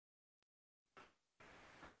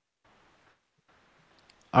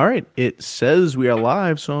All right, it says we are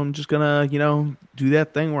live, so I'm just gonna, do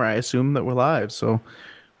that thing where I assume that we're live. So,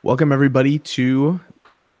 welcome everybody to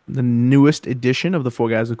the newest edition of the Four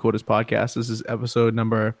Guys with Quarters podcast. This is episode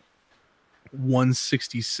number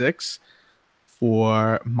 166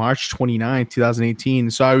 for March 29th, 2018.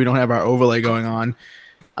 Sorry we don't have our overlay going on.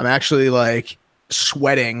 I'm actually like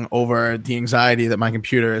sweating over the anxiety that my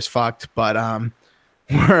computer is fucked, but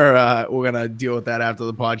we're gonna deal with that after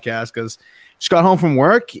the podcast because just got home from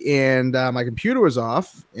work and my computer was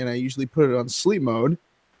off, and I usually put it on sleep mode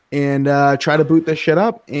and try to boot this shit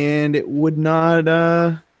up, and it wouldn't boot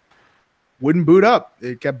up.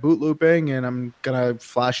 It kept boot looping, and I'm gonna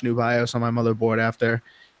flash new BIOS on my motherboard after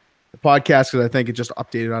the podcast because I think it just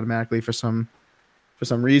updated automatically for some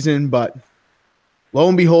reason. But lo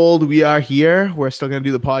and behold, we are here. We're still gonna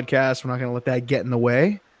do the podcast. We're not gonna let that get in the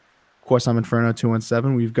way. Of course, I'm Inferno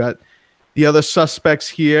 217. We've got the other suspects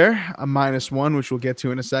here, a -1, which we'll get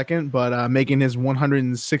to in a second, but making his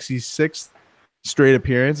 166th straight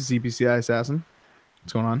appearance, a CPCI assassin.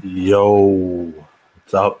 What's going on? Yo,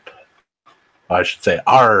 what's up? I should say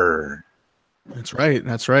R. That's right.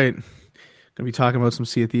 Gonna be talking about some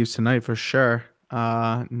Sea of Thieves tonight for sure.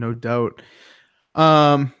 No doubt.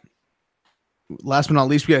 Last but not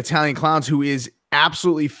least, we got Italian Clowns, who is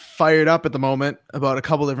absolutely fired up at the moment about a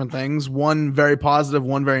couple different things. One very positive,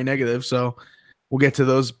 one very negative. So we'll get to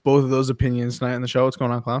both of those opinions tonight in the show. What's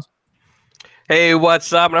going on, Clowns? Hey,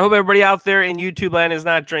 what's up? And I hope everybody out there in YouTube land is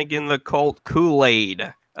not drinking the cult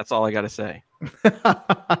Kool-Aid. That's all I got to say. They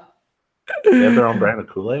have their own brand of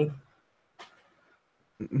Kool-Aid?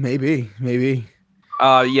 Maybe.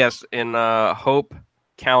 Yes, in Hope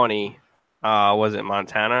County, was it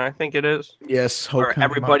Montana? I think it is. Yes, Hope County,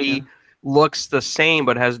 everybody Montana looks the same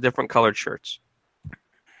but has different colored shirts.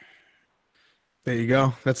 There you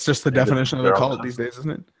go. That's just the definition of a cult these days,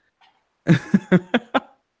 isn't it?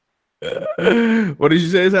 What did you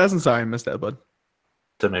say, Assassin? Sorry, I missed that, bud.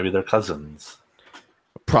 So maybe they're cousins.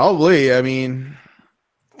 Probably. I mean,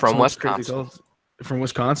 from Wisconsin. From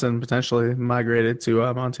Wisconsin, potentially migrated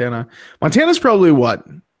to Montana. Montana's probably what?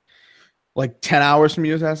 Like 10 hours from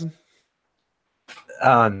you, Assassin?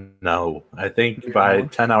 No. I think by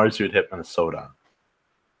 10 hours you would hit Minnesota.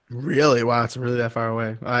 Really? Wow, it's really that far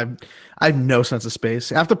away. I have no sense of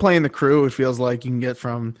space. After playing the crew, it feels like you can get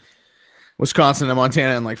from Wisconsin to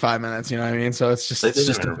Montana in like 5 minutes. You know what I mean? So it's just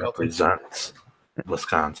represents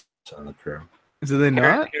Wisconsin on the crew. Do they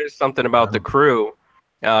not? Here's something about the crew.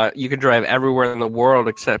 You can drive everywhere in the world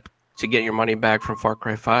except to get your money back from Far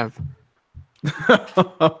Cry 5.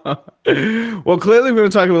 Well, clearly we're going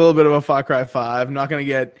to talk a little bit about Far Cry 5. I'm not going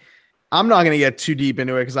to get too deep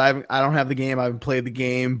into it because I don't have the game. I haven't played the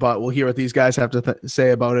game, but we'll hear what these guys have to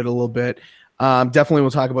say about it a little bit. Definitely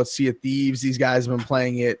we'll talk about Sea of Thieves. These guys have been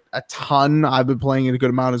playing it a ton. I've been playing it a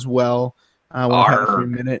good amount as well. We'll have a free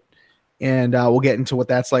minute. And we'll get into what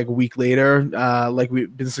that's like a week later. Like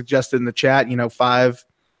we've been suggested in the chat,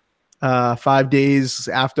 5 days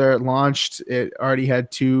after it launched, it already had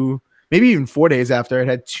maybe even 4 days after, it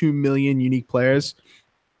had 2 million unique players.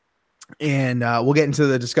 And we'll get into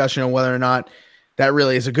the discussion on whether or not that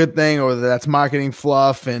really is a good thing or whether that's marketing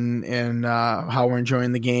fluff and how we're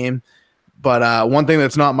enjoying the game. But one thing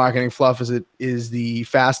that's not marketing fluff is it is the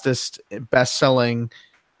fastest, best-selling,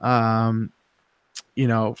 first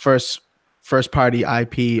party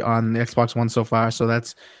IP on the Xbox One so far. So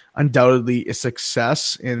that's undoubtedly a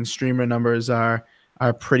success, and streamer numbers are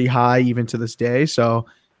pretty high even to this day. So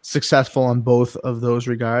successful on both of those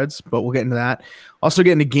regards, but we'll get into that. Also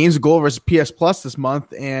get into Games of Gold versus PS Plus this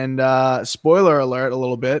month, and spoiler alert a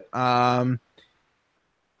little bit.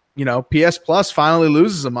 PS Plus finally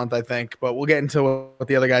loses a month, I think, but we'll get into what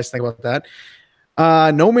the other guys think about that.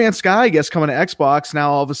 No Man's Sky, I guess, coming to Xbox.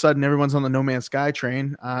 Now all of a sudden everyone's on the No Man's Sky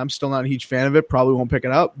train. I'm still not a huge fan of it. Probably won't pick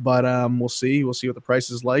it up, but we'll see. We'll see what the price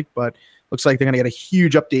is like, but looks like they're going to get a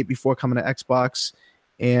huge update before coming to Xbox,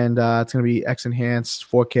 and it's going to be X enhanced,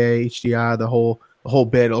 4K, HDR, the whole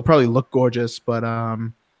bit. It'll probably look gorgeous, but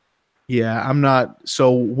yeah, I'm not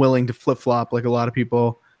so willing to flip-flop like a lot of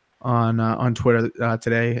people on Twitter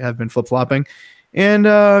today have been flip-flopping. And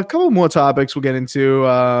a couple more topics we'll get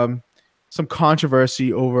into. Some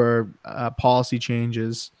controversy over policy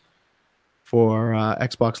changes for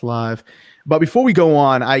Xbox Live. But before we go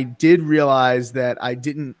on, I did realize that I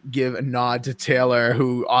didn't give a nod to Taylor,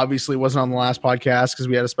 who obviously wasn't on the last podcast because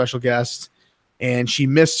we had a special guest, and she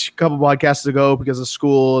missed a couple podcasts ago because of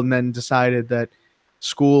school, and then decided that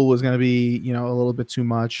school was going to be, a little bit too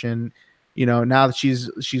much. And, now that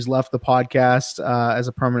she's left the podcast as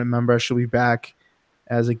a permanent member, she'll be back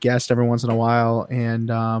as a guest every once in a while.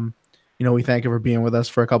 And, we thank her for being with us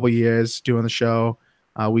for a couple years, doing the show.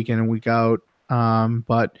 week in and week out.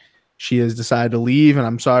 But she has decided to leave, and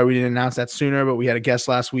I'm sorry we didn't announce that sooner. But we had a guest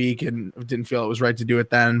last week, and didn't feel it was right to do it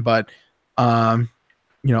then. But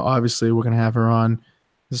obviously we're gonna have her on,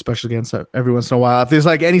 especially against every once in a while. If there's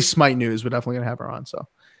like any Smite news, we're definitely gonna have her on. So,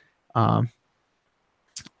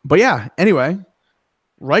 but yeah. Anyway,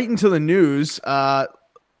 right into the news.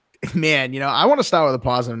 Man, I want to start with a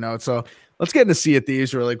positive note. So let's get into Sea of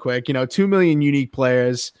Thieves really quick. 2 million unique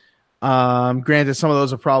players. Granted, some of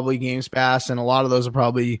those are probably Games Pass, and a lot of those are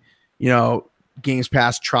probably, Games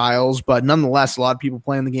Pass trials, but nonetheless, a lot of people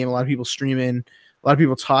playing the game, a lot of people streaming, a lot of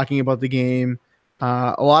people talking about the game.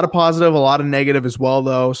 A lot of positive, a lot of negative as well,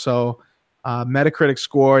 though. So, Metacritic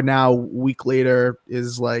score now, a week later,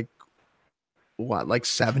 is like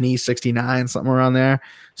 70, 69, something around there.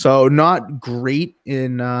 So not great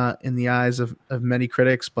in the eyes of many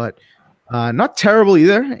critics, but not terrible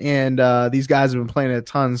either. And these guys have been playing it a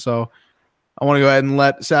ton. So I want to go ahead and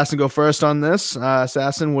let Sasson go first on this.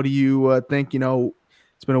 Sasson, what do you think?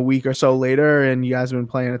 It's been a week or so later, and you guys have been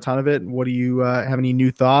playing a ton of it. What do you have any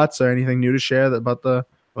new thoughts or anything new to share about the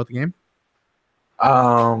game?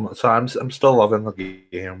 So I'm still loving the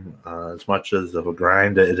game as much as of a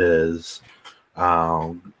grind it is.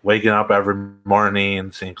 Waking up every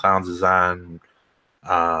morning, seeing Clowns is on,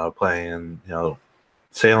 playing,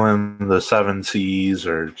 sailing the 7 seas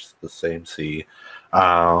or just the same sea.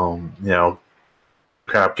 Crap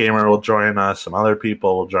Gamer will join us, some other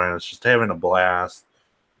people will join us, just having a blast.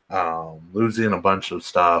 Losing a bunch of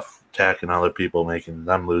stuff, attacking other people, making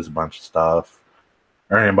them lose a bunch of stuff,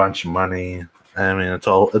 earning a bunch of money. I mean, it's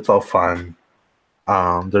all fun.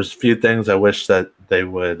 There's a few things I wish that they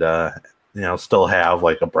would, still have,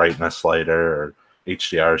 like a brightness slider or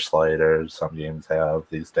HDR slider. Some games have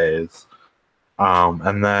these days.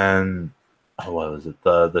 And then, what was it?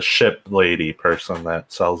 The ship lady person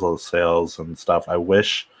that sells those sails and stuff. I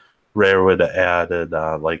wish Rare would have added,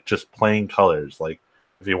 like, just plain colors. Like,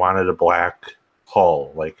 if you wanted a black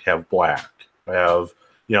hull, like, have black. Have,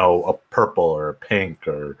 a purple or a pink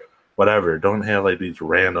or whatever. Don't have, like, these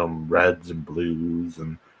random reds and blues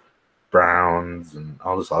and browns and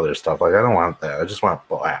all this other stuff. Like, I don't want that. I just want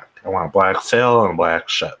black. I want a black sail and a black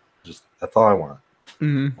ship. Just that's all I want.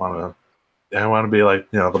 Mm-hmm. I want to be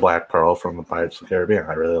like, the Black Pearl from the Pirates of the Caribbean.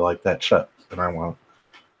 I really like that ship, and I want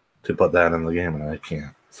to put that in the game, and I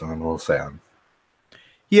can't. So I'm a little sad.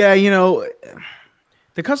 Yeah,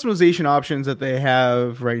 the customization options that they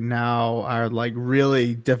have right now are like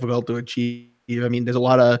really difficult to achieve. I mean, there's a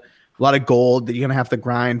lot of gold that you're gonna have to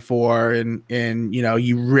grind for, and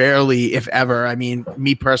you rarely, if ever. I mean,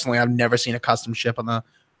 me personally, I've never seen a custom ship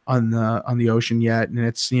on the ocean yet, and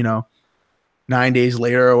it's 9 days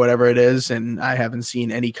later or whatever it is, and I haven't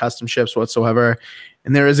seen any custom ships whatsoever.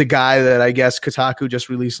 And there is a guy that I guess Kotaku just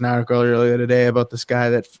released an article earlier today about this guy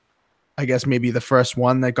that I guess maybe the first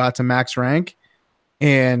one that got to max rank.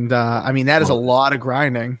 And I mean, that is a lot of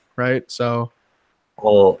grinding, right? So,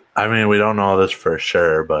 well, I mean, we don't know this for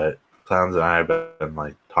sure, but Clowns and I have been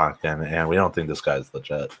like talking, and we don't think this guy's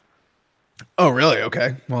legit. Oh, really?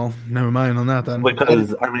 Okay. Well, never mind on that then.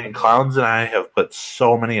 Because, I mean, Clowns and I have put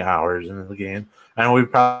so many hours into the game. And we've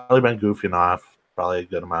probably been goofing off probably a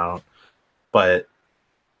good amount. But,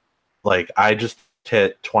 like, I just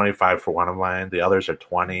hit 25 for one of mine. The others are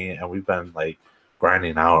 20. And we've been, like,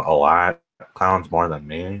 grinding out a lot. Clowns more than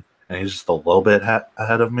me. And he's just a little bit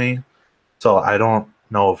ahead of me. So I don't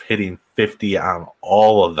know if hitting 50 on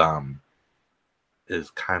all of them is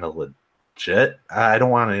kind of legit. I don't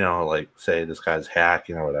want to, like, say this guy's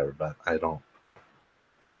hacking or whatever, but I don't.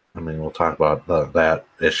 I mean, we'll talk about that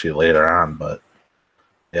issue later on, but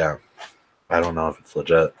yeah, I don't know if it's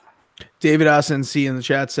legit. David SNC in the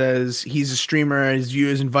chat says he's a streamer. His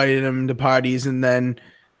viewers invited him to parties, and then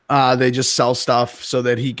they just sell stuff so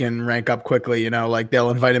that he can rank up quickly. Like they'll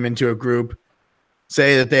invite him into a group.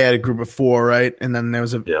 Say that they had a group of 4, right? And then there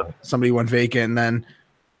was somebody went vacant, and then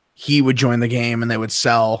he would join the game, and they would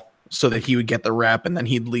sell so that he would get the rep, and then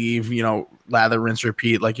he'd leave, lather, rinse,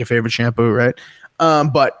 repeat, like your favorite shampoo, right?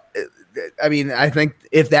 But I mean, I think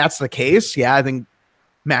if that's the case, yeah, I think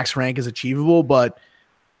max rank is achievable, but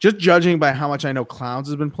just judging by how much I know Clowns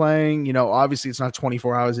has been playing, obviously it's not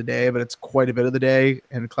 24 hours a day, but it's quite a bit of the day,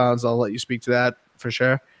 and Clowns, I'll let you speak to that for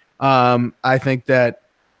sure. I think that,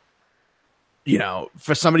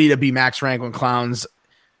 for somebody to be max rank when Clowns,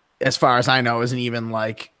 as far as I know, isn't even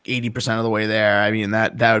like 80% of the way there. I mean,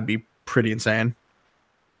 that would be pretty insane.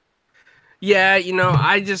 Yeah,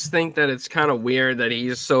 I just think that it's kind of weird that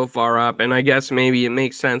he's so far up, and I guess maybe it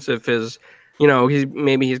makes sense if he's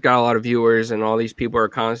got a lot of viewers and all these people are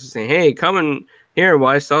constantly saying, "Hey, come and hearing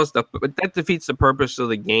lifestyle stuff, but that defeats the purpose of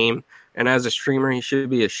the game. And as a streamer, he should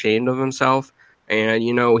be ashamed of himself. And,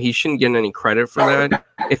 he shouldn't get any credit for that.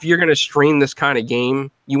 If you're going to stream this kind of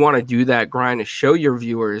game, you want to do that grind to show your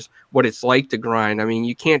viewers what it's like to grind. I mean,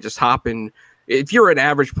 you can't just hop in. If you're an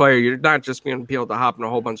average player, you're not just going to be able to hop in a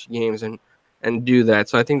whole bunch of games and do that.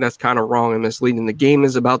 So I think that's kind of wrong and misleading. The game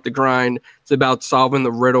is about the grind. It's about solving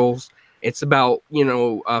the riddles. It's about,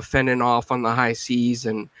 fending off on the high seas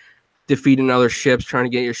and defeating other ships, trying to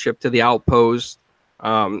get your ship to the outpost.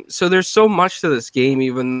 So there's so much to this game,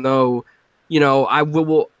 even though, I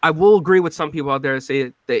will agree with some people out there that say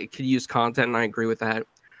that they could use content, and I agree with that.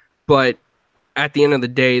 But at the end of the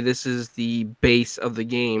day, this is the base of the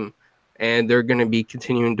game, and they're going to be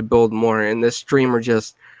continuing to build more. And this streamer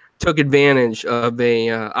just took advantage of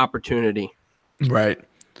a opportunity. Right.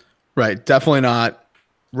 Definitely not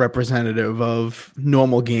representative of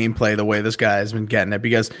normal gameplay the way this guy has been getting it,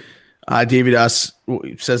 because David S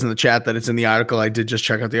says in the chat that it's in the article. I did just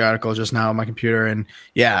check out the article just now on my computer, and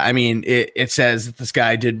yeah, I mean, it says that this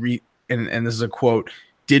guy did and this is a quote,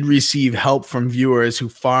 did receive help from viewers who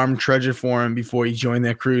farmed treasure for him before he joined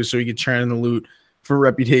their crew so he could turn in the loot for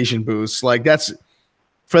reputation boosts. Like,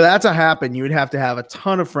 for that to happen, you would have to have a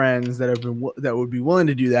ton of friends that would be willing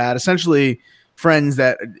to do that. Essentially, friends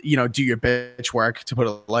that do your bitch work, to put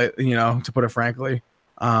it frankly.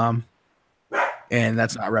 And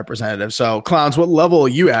that's not representative. So, Clowns, what level are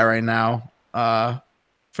you at right now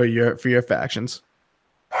for your factions?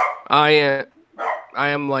 I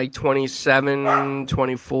am like 27,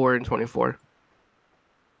 24, and 24.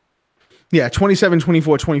 Yeah, 27,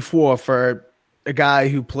 24, 24 for a guy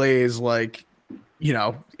who plays like,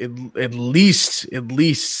 at least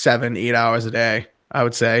 7-8 hours a day, I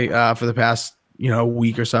would say, for the past,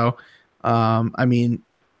 week or so. I mean,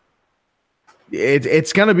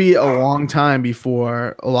 it's going to be a long time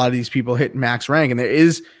before a lot of these people hit max rank, and there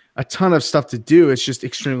is a ton of stuff to do. It's just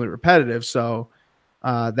extremely repetitive. So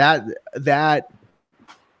that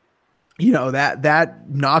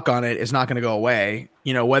knock on it is not going to go away.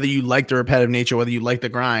 Whether you like the repetitive nature, whether you like the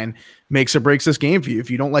grind, makes or breaks this game for you. If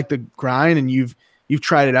you don't like the grind and you've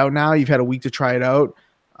tried it out now, you've had a week to try it out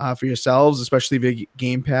for yourselves, especially the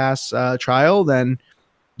Game Pass trial, then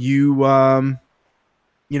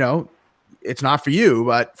it's not for you.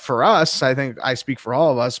 But for us, I think I speak for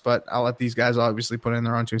all of us, but I'll let these guys obviously put in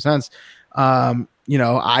their own 2 cents.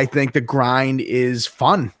 I think the grind is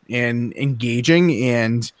fun and engaging,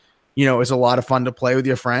 and it's a lot of fun to play with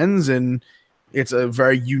your friends, and it's a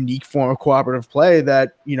very unique form of cooperative play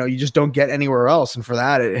that you just don't get anywhere else. And for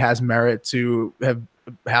that, it has merit to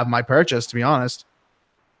have my purchase, to be honest.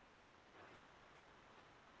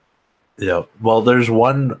 Yeah, well, there's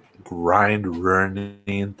one grind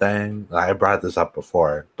ruining thing. I brought this up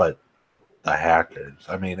before, but the hackers,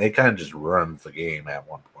 I mean, it kind of just ruins the game at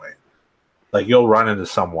one point. Like, you'll run into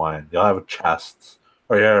someone, you'll have chests,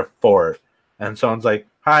 or you have a fort, and someone's like,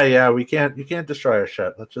 "Hi, yeah, you can't destroy our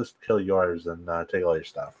ship. Let's just kill yours and take all your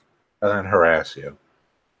stuff," and then harass you.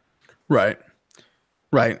 Right,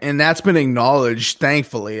 and that's been acknowledged,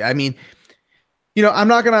 thankfully. I mean, I'm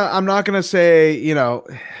not gonna say,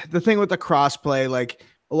 the thing with the crossplay, like,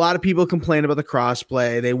 a lot of people complain about the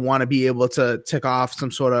crossplay. They want to be able to tick off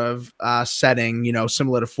some sort of setting,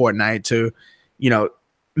 similar to Fortnite, to,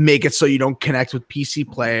 make it so you don't connect with PC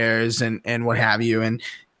players and what have you. And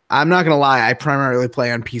I'm not going to lie, I primarily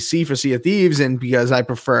play on PC for Sea of Thieves, and because I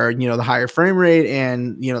prefer, the higher frame rate,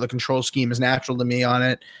 and, the control scheme is natural to me on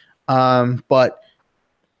it. But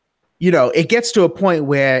it gets to a point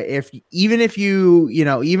where even if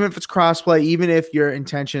it's crossplay, even if your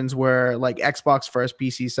intentions were like Xbox first,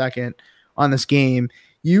 PC second on this game,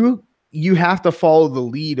 you have to follow the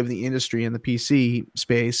lead of the industry in the PC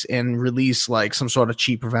space and release like some sort of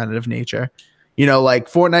cheat preventative nature.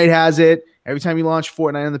 Like Fortnite has it. Every time you launch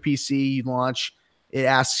Fortnite on the PC, it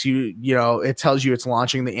asks you, it tells you it's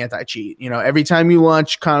launching the anti-cheat. Every time you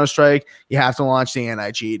launch Counter-Strike, you have to launch the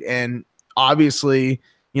anti-cheat. And obviously,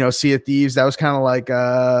 Sea of Thieves, that was kind of like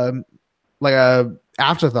a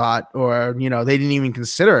afterthought, or, they didn't even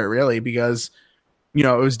consider it really, because, it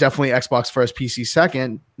was definitely Xbox first, PC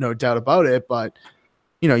second, no doubt about it. But,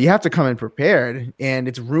 you have to come in prepared, and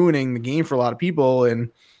it's ruining the game for a lot of people. And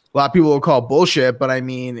a lot of people will call bullshit, but I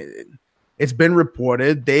mean, it's been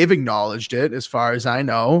reported. They've acknowledged it, as far as I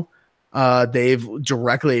know. They've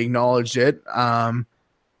directly acknowledged it.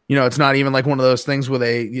 It's not even like one of those things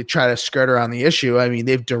where you try to skirt around the issue. I mean,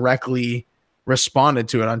 they've directly responded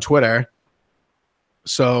to it on Twitter.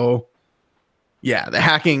 So, yeah, the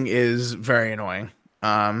hacking is very annoying,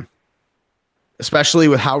 especially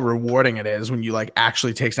with how rewarding it is when you like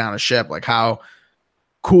actually takes down a ship. Like how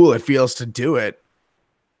cool it feels to do it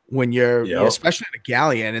when you're Yep. especially at a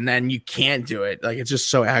galleon, and then you can't do it. Like, it's just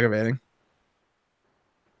so aggravating.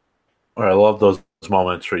 Or I love those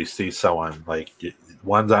moments where you see someone like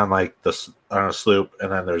one's on like on a sloop,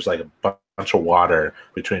 and then there's like a bunch of water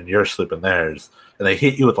between your sloop and theirs, and they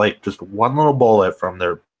hit you with like just one little bullet from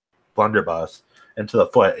their blunderbuss into the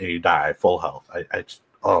foot, and you die full health. I just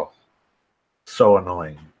so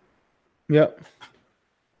annoying. Yep.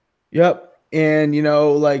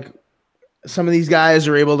 And like some of these guys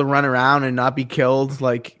are able to run around and not be killed,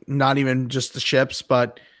 like not even just the ships,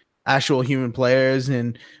 but actual human players.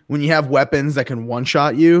 And when you have weapons that can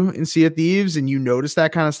one-shot you in Sea of Thieves and you notice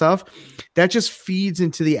that kind of stuff, that just feeds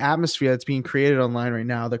into the atmosphere that's being created online right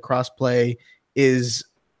now. The crossplay is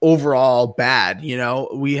overall bad.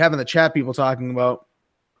 We have in the chat people talking about,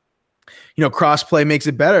 crossplay makes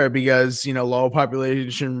it better because, low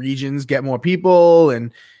population regions get more people,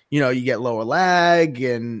 and, you get lower lag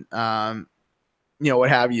and, what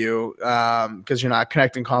have you, because you're not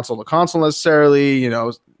connecting console to console necessarily,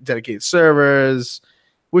 dedicated servers,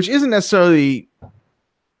 which isn't necessarily,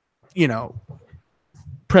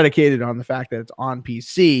 predicated on the fact that it's on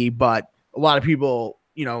PC, but a lot of people,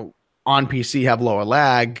 on PC have lower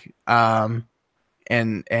lag, and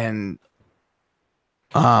on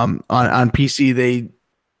PC they,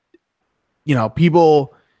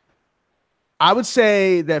 people, I would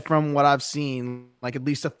say that from what I've seen, like at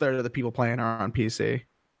least a third of the people playing are on PC,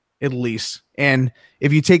 at least. And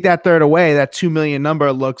if you take that third away, that 2 million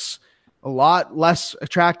number looks a lot less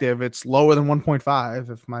attractive. It's lower than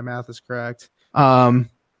 1.5, if my math is correct. But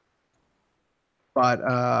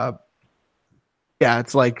yeah,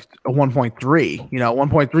 it's like a 1.3.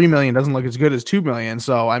 1.3 million doesn't look as good as 2 million.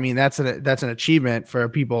 So I mean, that's an achievement for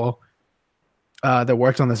people that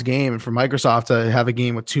worked on this game, and for Microsoft to have a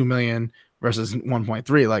game with 2 million versus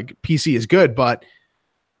 1.3. Like, PC is good, but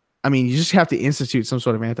I mean, you just have to institute some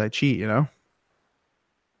sort of anti-cheat,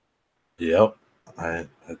 Yep.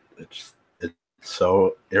 It's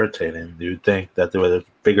so irritating. You'd think that they would have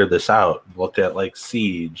figured this out. Look at like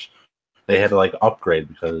Siege. They had to like upgrade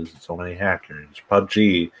because so many hackers.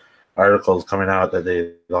 PUBG articles coming out that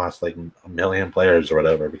they lost like 1 million players or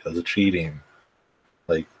whatever because of cheating.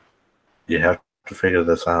 Like, you have to figure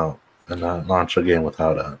this out and not launch a game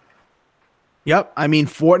without it. Yep. I mean,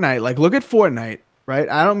 Fortnite, like, look at Fortnite, right?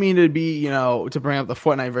 I don't mean to be, to bring up the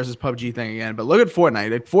Fortnite versus PUBG thing again, but look at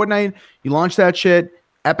Fortnite. Like, Fortnite, you launch that shit.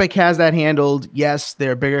 Epic has that handled. Yes,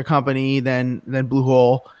 they're a bigger company than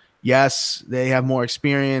Bluehole. Yes, they have more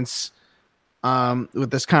experience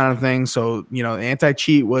with this kind of thing. So,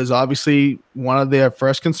 anti-cheat was obviously one of their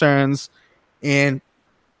first concerns, and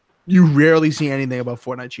you rarely see anything about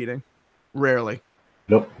Fortnite cheating. Rarely.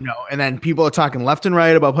 Nope. And then people are talking left and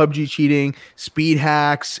right about PUBG cheating, speed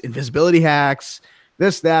hacks, invisibility hacks,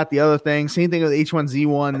 this, that, the other thing. Same thing with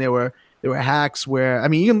H1Z1. There were hacks where, I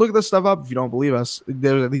mean, you can look at this stuff up if you don't believe us.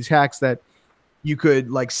 There were these hacks that you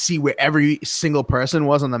could like see where every single person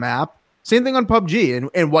was on the map. Same thing on PUBG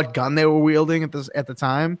and what gun they were wielding at the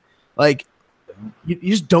time. Like, you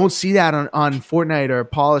just don't see that on Fortnite or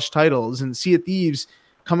polished titles. And Sea of Thieves,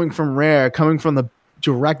 coming from Rare, coming from the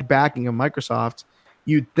direct backing of Microsoft,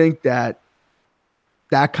 you'd think that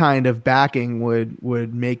kind of backing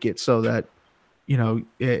would make it so that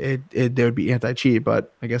there would be anti-cheat,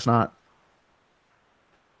 but I guess not.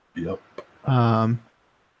 Yep. Well,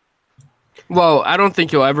 I don't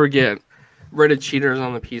think you'll ever get rid of cheaters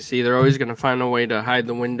on the PC. They're always going to find a way to hide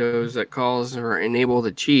the windows that cause or enable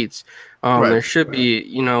the cheats. Right. There should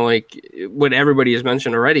be, like what everybody has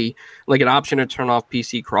mentioned already, like an option to turn off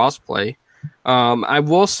PC crossplay. I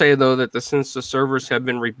will say, though, that since the servers have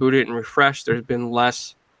been rebooted and refreshed, there's been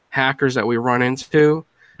less hackers that we run into.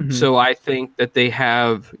 Mm-hmm. So I think that they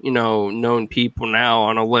have, known people now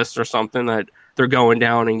on a list or something that they're going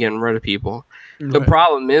down and getting rid of people. Right. The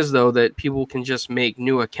problem is, though, that people can just make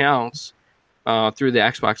new accounts through the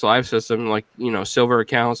Xbox Live system, like, silver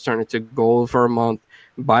accounts, turn it to gold for a month,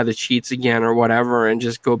 buy the cheats again or whatever, and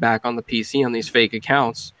just go back on the PC on these fake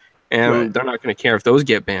accounts. And they're not going to care if those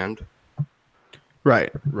get banned.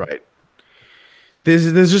 Right.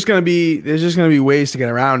 There's just gonna be ways to get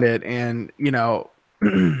around it, and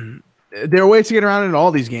there are ways to get around it in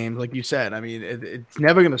all these games, like you said. I mean, it's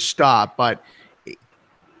never gonna stop, but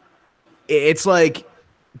it's like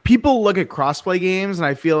people look at crossplay games, and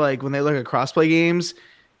I feel like when they look at crossplay games,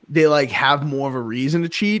 they like have more of a reason to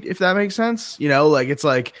cheat, if that makes sense. Like it's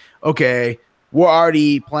like, okay, we're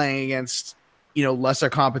already playing against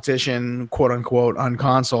lesser competition, quote unquote, on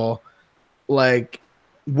console. Like,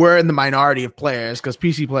 we're in the minority of players because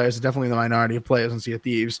PC players are definitely the minority of players in Sea of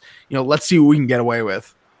Thieves. Let's see what we can get away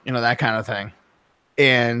with. That kind of thing.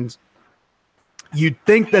 And you'd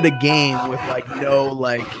think that a game with like no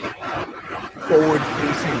like forward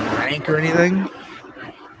facing rank or anything.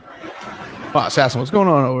 Wow, Assassin, what's going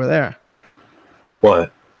on over there?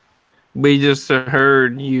 What? We just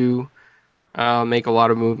heard you make a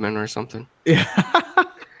lot of movement or something. Yeah.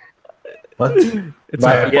 What?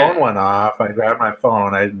 My phone went off. I grabbed my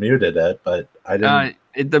phone. I muted it, but I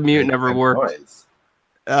didn't. The mute never worked. Noise.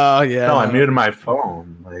 Oh yeah. No, I muted my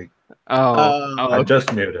phone. Like, I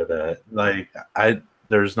just muted it. Like,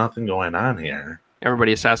 there's nothing going on here.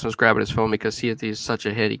 Everybody, Assassin was grabbing his phone because he's such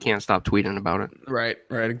a hit. He can't stop tweeting about it. Right,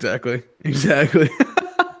 exactly.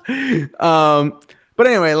 But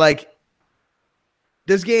anyway, like,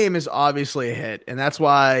 this game is obviously a hit, and that's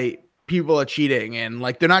why people are cheating. And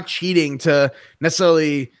like, they're not cheating to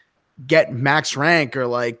necessarily get max rank or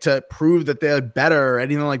like to prove that they're better or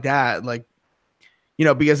anything like that. Like, you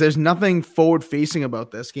know, because there's nothing forward facing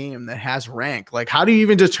about this game that has rank. Like, how do you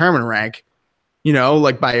even determine rank? You know,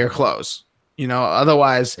 like by your clothes. You know,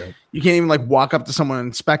 otherwise you can't even like walk up to someone and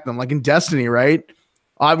inspect them. Like in Destiny, right?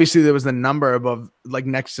 Obviously, there was the number above, like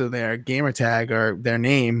next to their gamer tag or their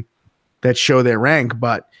name that show their rank,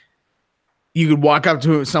 but you could walk up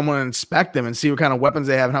to someone and inspect them and see what kind of weapons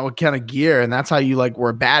they have and what kind of gear, and that's how you like were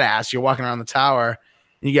a badass. You're walking around the tower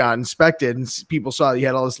and you got inspected, and people saw that you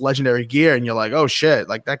had all this legendary gear, and you're like, oh shit,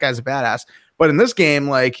 like that guy's a badass. But in this game,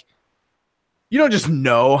 like, you don't just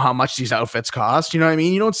know how much these outfits cost. You know what I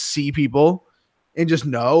mean? You don't see people and just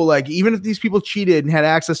know, like, even if these people cheated and had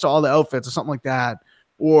access to all the outfits or something like that,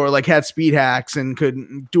 or like had speed hacks and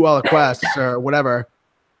could do all the quests or whatever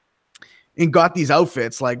and got these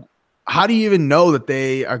outfits, like, how do you even know that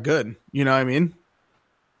they are good? You know what I mean?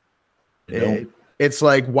 It's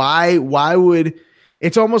like, why would,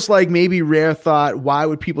 it's almost like maybe Rare thought, why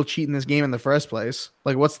would people cheat in this game in the first place?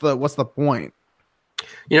 Like, what's the point?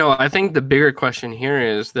 You know, I think the bigger question here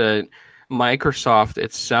is that Microsoft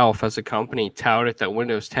itself as a company touted that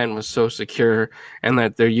Windows 10 was so secure and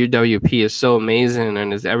that their UWP is so amazing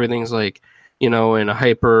and everything's like, you know, in a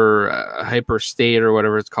hyper state or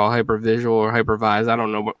whatever it's called, hyper visual or hypervised. I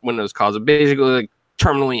don't know what Windows calls it. Basically, like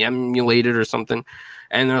terminally emulated or something.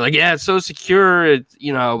 And they're like, yeah, it's so secure. It's,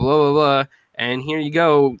 you know, blah, blah, blah. And here you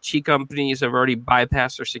go. Cheat companies have already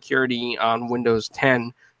bypassed their security on Windows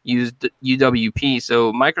 10, used UWP.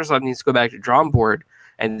 So Microsoft needs to go back to drawing board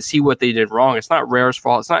and see what they did wrong. It's not Rare's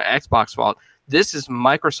fault. It's not Xbox's fault. This is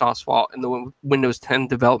Microsoft's fault in the Windows 10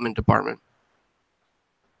 development department.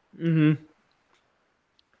 Mm-hmm.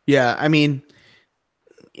 Yeah, I mean,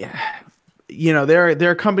 yeah, you know, there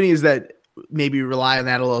are companies that maybe rely on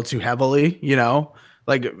that a little too heavily. You know,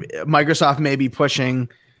 like Microsoft may be pushing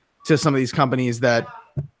to some of these companies that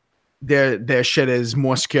their shit is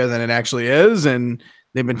more secure than it actually is, and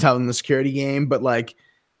they've been telling the security game. But like,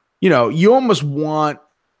 you know, you almost want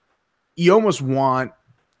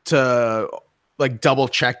to like double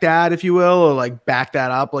check that, if you will, or like back that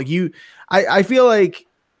up. Like I feel like,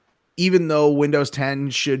 even though Windows 10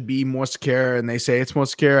 should be more secure and they say it's more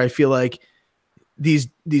secure, I feel like these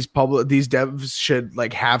devs should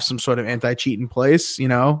like have some sort of anti-cheat in place, you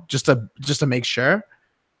know, just to make sure.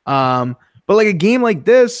 But like a game like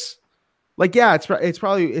this, like, yeah,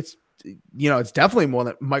 it's you know, it's definitely more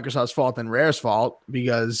than Microsoft's fault than Rare's fault,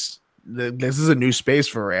 because this is a new space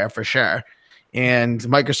for Rare for sure. And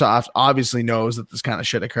Microsoft obviously knows that this kind of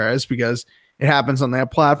shit occurs because it happens on their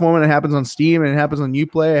platform, and it happens on Steam, and it happens on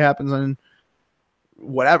Uplay, it happens on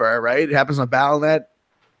whatever, right? It happens on Battle.net.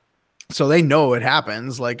 So they know it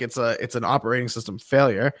happens. Like, it's an operating system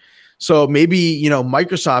failure. So maybe, you know,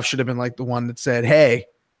 Microsoft should have been like the one that said, hey,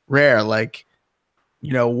 Rare, like,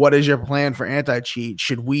 you know, what is your plan for anti-cheat?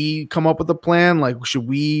 Should we come up with a plan? Like, should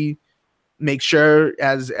we make sure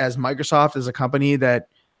as Microsoft, as a company, that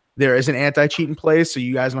there is an anti-cheat in place, so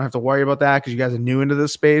you guys don't have to worry about that because you guys are new into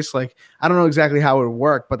this space? Like, I don't know exactly how it would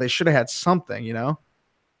work, but they should have had something, you know?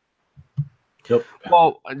 Yep.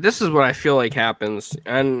 Well, this is what I feel like happens,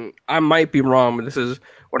 and I might be wrong, but this is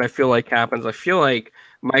what I feel like happens. I feel like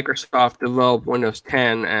Microsoft developed Windows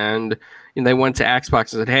 10, and they went to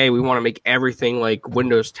Xbox and said, hey, we want to make everything like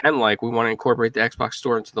Windows 10, like we want to incorporate the Xbox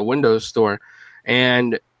store into the Windows store.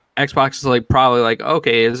 And Xbox is like probably like,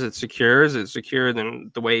 okay, is it secure? Is it secure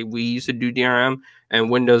than the way we used to do DRM? And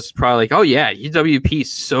Windows is probably like, oh yeah, UWP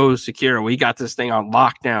is so secure. We got this thing on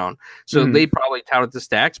lockdown. So they probably touted this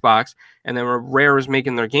to Xbox. And then when Rare is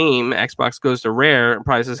making their game, Xbox goes to Rare and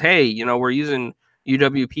probably says, hey, you know, we're using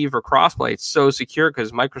UWP for crossplay. It's so secure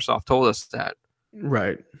because Microsoft told us that.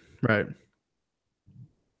 Right.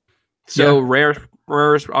 So yeah.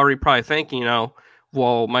 Rare's already probably thinking, you know,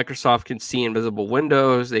 well, Microsoft can see invisible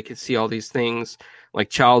windows. They can see all these things. like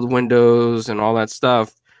child windows and all that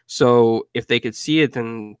stuff. So if they could see it,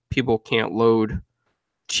 then people can't load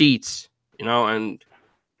cheats, and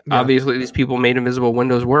obviously these people made invisible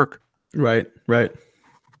windows work. Right.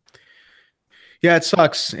 Yeah, it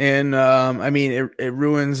sucks. And I mean, it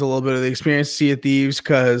ruins a little bit of the experience of Sea of Thieves,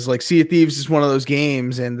 because like Sea of Thieves is one of those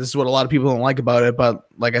games, and this is what a lot of people don't like about it. But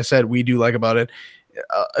like I said, we do like about it.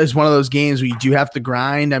 It's one of those games where you do have to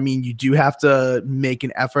grind. I mean, you do have to make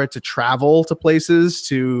an effort to travel to places,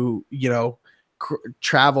 to,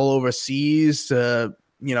 travel overseas to,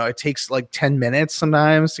 it takes like 10 minutes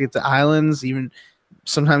sometimes to get to islands,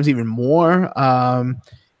 sometimes even more. And,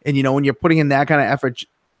 when you're putting in that kind of effort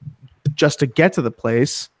just to get to the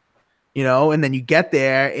place, and then you get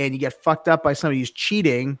there and you get fucked up by somebody who's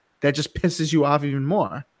cheating, that just pisses you off even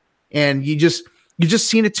more. And you just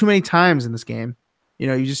seen it too many times in this game.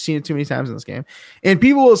 You just seen it too many times in this game. And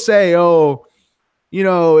people will say, oh,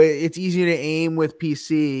 it's easier to aim with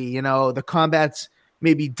PC. The combat's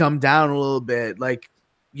maybe dumbed down a little bit. Like,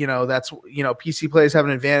 that's, PC players have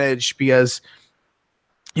an advantage because,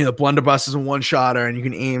 blunderbuss is a one-shotter and you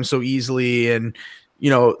can aim so easily. And,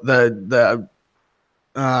 the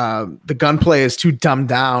gunplay is too dumbed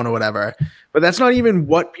down or whatever. But that's not even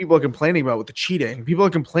what people are complaining about with the cheating. People are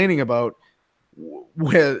complaining about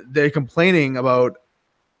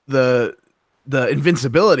the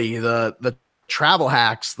invincibility, the travel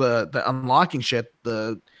hacks, the unlocking shit,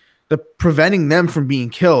 the preventing them from being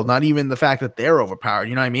killed. Not even the fact that they're overpowered.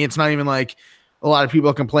 You know what I mean? It's not even like a lot of people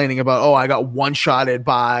are complaining about, oh, I got one-shotted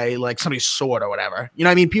by like somebody's sword or whatever. You know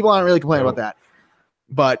what I mean? People aren't really complaining about that.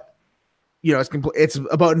 But it's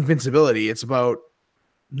about invincibility. It's about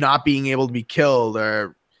not being able to be killed,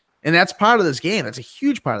 and that's part of this game. That's a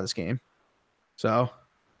huge part of this game. So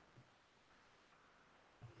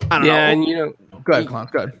I don't know. And go ahead, Clown.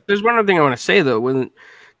 Go ahead. There's one other thing I want to say though.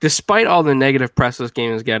 Despite all the negative press this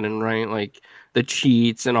game is getting, right? Like the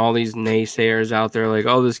cheats and all these naysayers out there, like,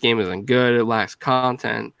 oh, this game isn't good, it lacks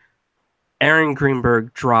content. Aaron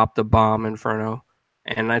Greenberg dropped a bomb, Inferno,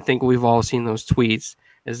 and I think we've all seen those tweets.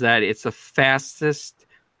 Is that it's the fastest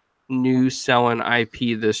new selling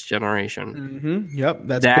IP this generation? Mm-hmm. Yep,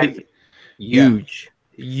 that's big.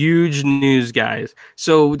 Huge news, guys.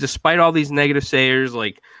 So despite all these negative sayers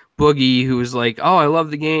like Boogie, who was like, oh, I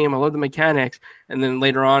love the game, I love the mechanics, and then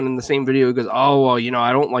later on in the same video he goes, oh, well,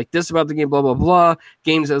 I don't like this about the game, blah blah blah,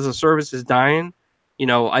 games as a service is dying.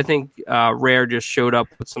 I think Rare just showed up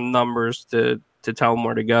with some numbers to tell them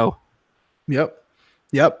where to go. Yep,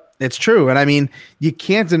 it's true. And I mean, you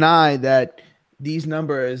can't deny that these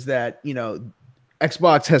numbers that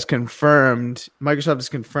Microsoft has confirmed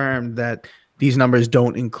that these numbers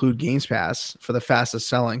don't include Games Pass for the fastest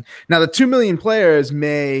selling. Now, the 2 million players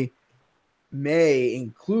may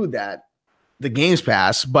include the Games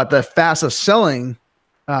Pass, but the fastest selling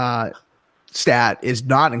stat is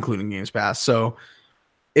not including Games Pass. So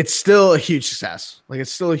it's still a huge success. Like,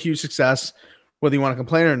 it's still a huge success, whether you want to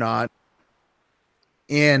complain or not.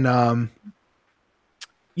 And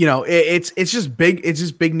it's just big. It's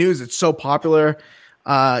just big news. It's so popular.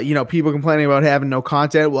 People complaining about having no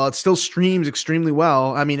content. Well, it still streams extremely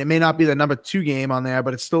well. I mean, it may not be the number 2 game on there,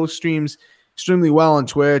 but it still streams extremely well on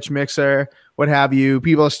Twitch, Mixer, what have you.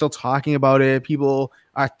 People are still talking about it. People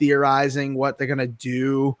are theorizing what they're going to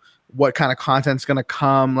do, what kind of content's going to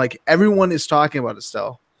come. Like, everyone is talking about it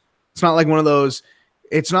still. It's not like one of those,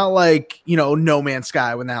 it's not like, No Man's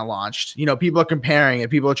Sky when that launched. People are comparing it.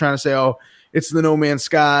 People are trying to say, oh, it's the No Man's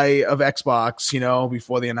Sky of Xbox,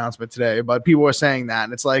 before the announcement today. But people were saying that,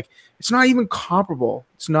 and it's like, it's not even comparable.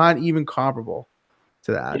 It's not even comparable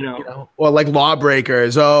to that. Or like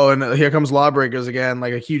Lawbreakers. Oh, and here comes Lawbreakers again,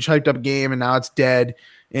 like a huge hyped up game, and now it's dead,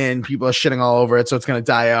 and people are shitting all over it, so it's going to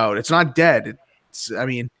die out. It's not dead.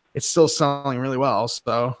 It's still selling really well.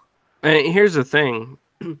 So, and here's the thing.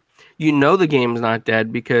 The game's not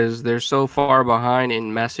dead because they're so far behind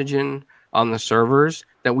in messaging on the servers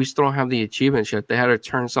that we still don't have the achievements yet. They had to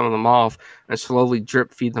turn some of them off and slowly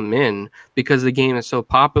drip feed them in because the game is so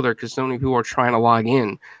popular, because so many people are trying to log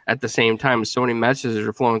in at the same time. So many messages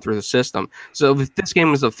are flowing through the system. So if this game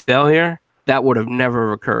was a failure, that would have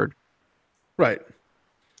never occurred. Right.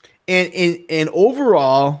 And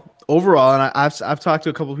overall, and I've talked to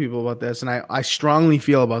a couple of people about this, and I strongly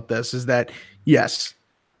feel about this, is that yes,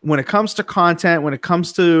 when it comes to content, when it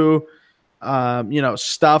comes to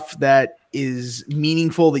stuff that is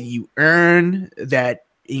meaningful, that you earn, that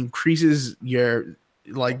increases your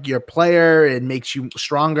player and makes you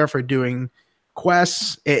stronger for doing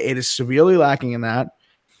quests, it is severely lacking in that.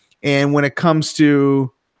 And when it comes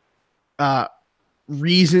to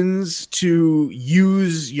reasons to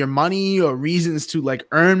use your money or reasons to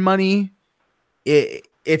earn money,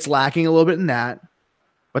 it's lacking a little bit in that,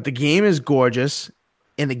 but the game is gorgeous,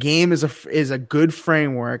 and the game is a good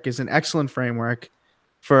framework, is an excellent framework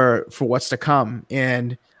for what's to come.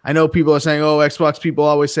 And I know people are saying, "Oh, Xbox people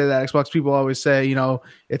always say that. Xbox people always say,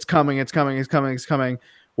 it's coming, it's coming, it's coming, it's coming."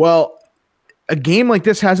 Well, a game like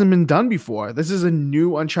this hasn't been done before. This is a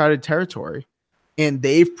new uncharted territory, and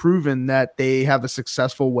they've proven that they have a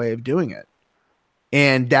successful way of doing it.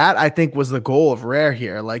 And that, I think, was the goal of Rare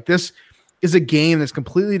here. Like, this is a game that's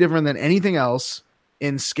completely different than anything else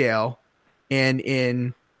in scale and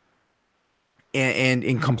in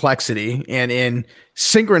complexity and in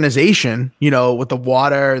synchronization, with the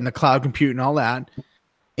water and the cloud compute and all that.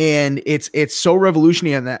 And it's so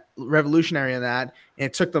revolutionary in that. And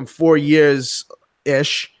it took them 4 years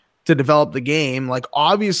ish to develop the game. Like,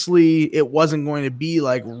 obviously it wasn't going to be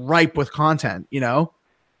like ripe with content,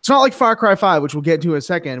 It's not like Far Cry 5, which we'll get to in a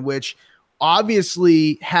second, which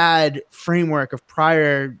obviously had framework of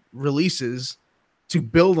prior releases to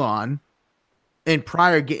build on in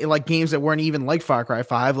prior games that weren't even like Far Cry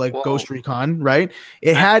 5, like Ghost Recon, right?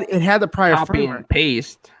 It had the prior copy framework. and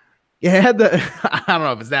paste. It had the I don't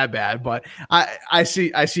know if it's that bad, but I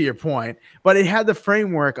see your point. But it had the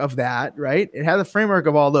framework of that, right? It had the framework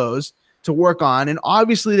of all those to work on, and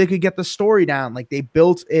obviously they could get the story down. Like, they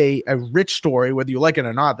built a rich story, whether you like it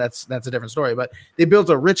or not. That's a different story. But they built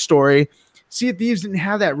a rich story. Sea of Thieves didn't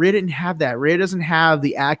have that. Rare didn't have that. Rare doesn't have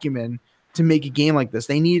the acumen to make a game like this.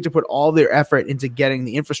 They needed to put all their effort into getting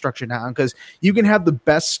the infrastructure down, because you can have the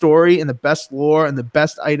best story and the best lore and the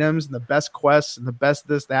best items and the best quests and the best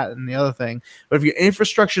this, that, and the other thing. But if your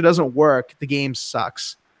infrastructure doesn't work, the game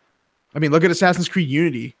sucks. I mean, look at Assassin's Creed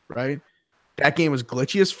Unity, right? That game was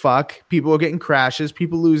glitchy as fuck. People were getting crashes,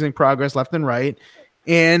 people losing progress left and right.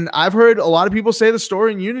 And I've heard a lot of people say the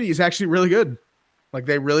story in Unity is actually really good. Like,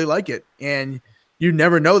 they really like it. And you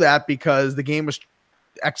never know that because the game was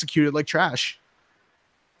executed like trash.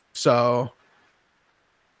 So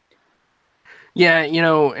yeah,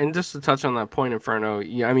 and just to touch on that point, Inferno,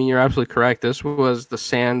 I mean, you're absolutely correct. This was the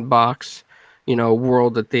sandbox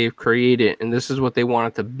world that they've created, and this is what they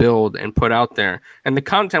wanted to build and put out there, and the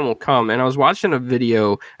content will come. And I was watching a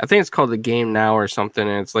video, I think it's called The Game Now or something,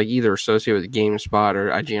 and it's like either associated with GameSpot or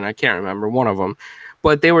IGN, I can't remember, one of them.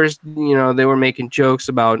 But they were they were making jokes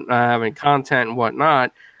about not having content and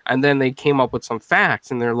whatnot. And then they came up with some facts,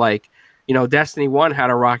 and they're like, Destiny 1 had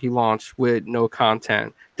a rocky launch with no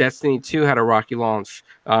content. Destiny 2 had a rocky launch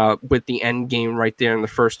with the end game right there in the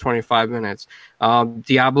first 25 minutes.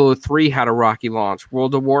 Diablo 3 had a rocky launch.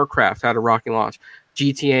 World of Warcraft had a rocky launch.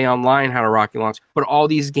 GTA Online had a rocky launch. But all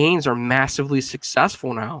these games are massively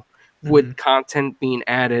successful now with content being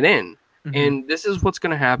added in. Mm-hmm. And this is what's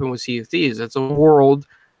going to happen with Sea of Thieves. It's a world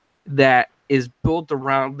that is built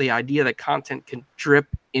around the idea that content can drip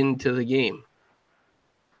into the game.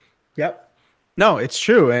 Yep. No, it's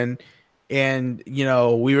true. And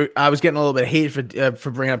I was getting a little bit of hate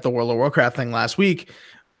for bringing up the World of Warcraft thing last week,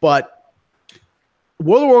 but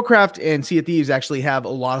World of Warcraft and Sea of Thieves actually have a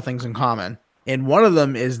lot of things in common. And one of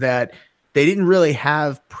them is that they didn't really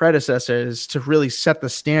have predecessors to really set the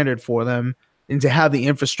standard for them and to have the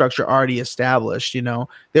infrastructure already established.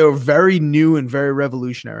 They were very new and very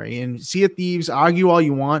revolutionary. And Sea of Thieves, argue all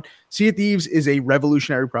you want, Sea of Thieves is a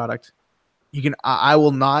revolutionary product. I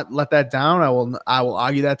will not let that down. I will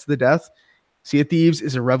argue that to the death. Sea of Thieves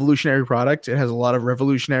is a revolutionary product. It has a lot of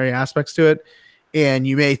revolutionary aspects to it. And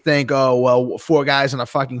you may think, oh, well, 4 guys on a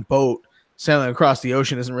fucking boat sailing across the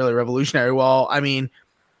ocean isn't really revolutionary. Well, I mean,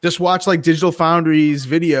 just watch like Digital Foundry's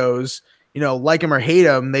videos, like them or hate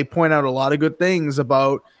them. They point out a lot of good things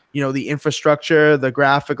about, the infrastructure, the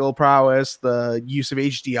graphical prowess, the use of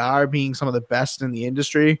HDR being some of the best in the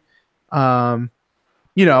industry. It's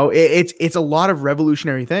a lot of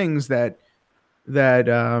revolutionary things that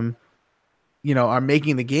are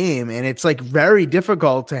making the game. And it's like very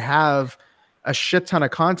difficult to have a shit ton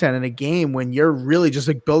of content in a game when you're really just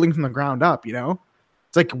like building from the ground up,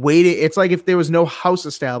 It's like waiting. It's like if there was no house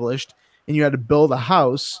established and you had to build a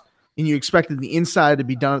house and you expected the inside to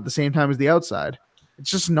be done at the same time as the outside.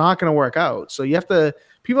 It's just not going to work out. So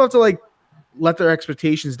people have to like let their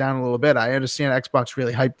expectations down a little bit. I understand Xbox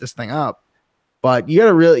really hyped this thing up, but you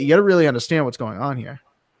gotta really understand what's going on here.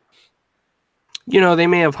 They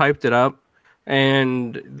may have hyped it up,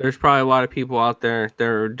 and there's probably a lot of people out there that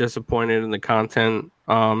are disappointed in the content.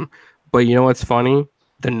 But you know what's funny?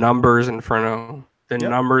 The numbers, Inferno. The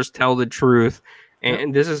numbers tell the truth.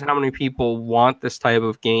 And this is how many people want this type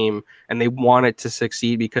of game, and they want it to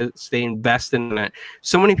succeed because they invest in it.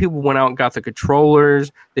 So many people went out and got the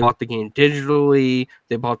controllers. They bought the game digitally.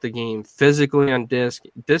 They bought the game physically on disc.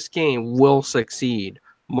 This game will succeed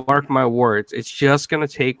Mark my words. It's just going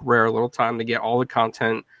to take Rare a little time to get all the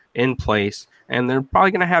content in place. And they're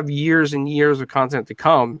probably going to have years and years of content to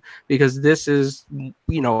come because this is,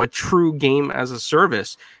 a true game as a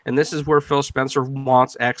service. And this is where Phil Spencer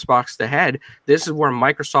wants Xbox to head. This is where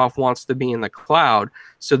Microsoft wants to be in the cloud.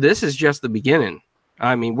 So this is just the beginning.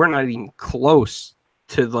 I mean, we're not even close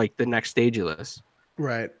to like the next stage of this.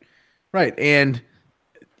 Right. And,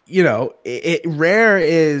 Rare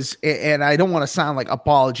is, and I don't want to sound like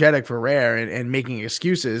apologetic for Rare and making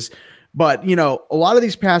excuses, but, a lot of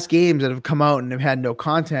these past games that have come out and have had no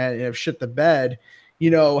content and have shit the bed,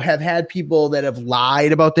 have had people that have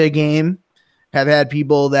lied about their game, have had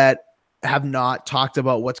people that have not talked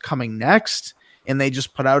about what's coming next, and they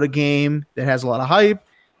just put out a game that has a lot of hype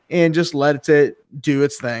and just let it do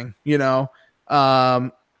its thing.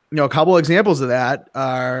 A couple examples of that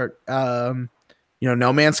are,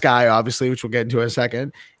 No Man's Sky, obviously, which we'll get into in a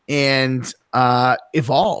second, and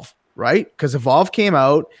Evolve, right? Because Evolve came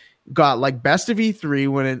out, got like best of E3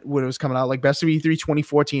 when it was coming out, like best of E3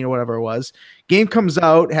 2014 or whatever it was. Game comes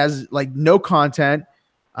out, has like no content,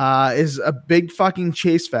 is a big fucking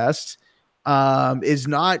chase fest, is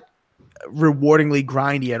not rewardingly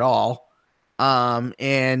grindy at all.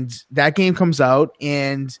 And that game comes out,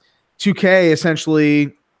 and 2K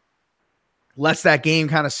essentially lets that game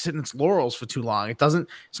kind of sit in its laurels for too long.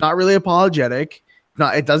 It's not really apologetic.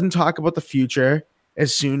 It doesn't talk about the future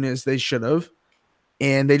as soon as they should have.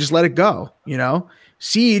 And they just let it go,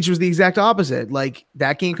 Siege was the exact opposite. Like,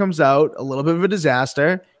 that game comes out, a little bit of a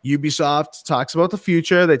disaster. Ubisoft talks about the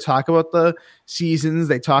future. They talk about the seasons.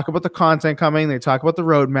 They talk about the content coming. They talk about the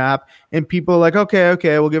roadmap. And people are like, okay,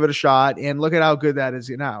 we'll give it a shot. And look at how good that is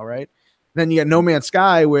now, right? Then you got No Man's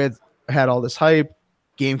Sky had all this hype.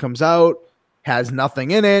 Game comes out, has nothing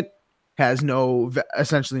in it, has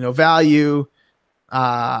essentially no value.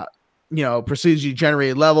 Procedurally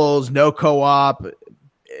generated levels, no co-op,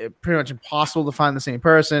 pretty much impossible to find the same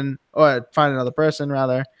person or find another person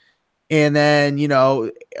rather. And then,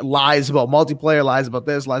 lies about multiplayer, lies about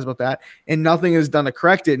this, lies about that. And nothing is done to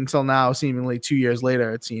correct it until now, seemingly 2 years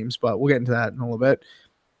later, it seems. But we'll get into that in a little bit.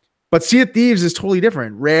 But Sea of Thieves is totally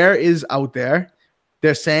different. Rare is out there.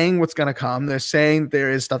 They're saying what's going to come. They're saying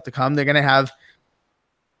there is stuff to come. They're going to have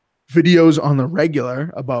videos on the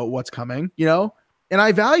regular about what's coming, and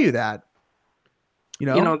I value that.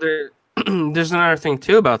 There's another thing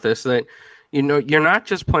too about this that you're not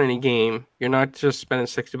just playing a game. You're not just spending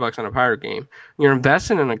 $60 on a pirate game. You're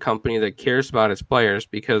investing in a company that cares about its players,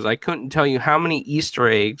 because I couldn't tell you how many Easter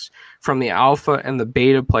eggs from the alpha and the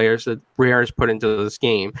beta players that Rare has put into this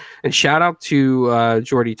game. And shout out to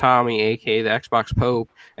Jordy Tommy, aka the Xbox Pope,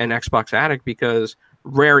 and Xbox Addict, because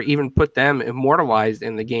Rare even put them immortalized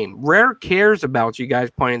in the game. Rare cares about you guys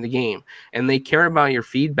playing the game, and they care about your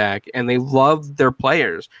feedback, and they love their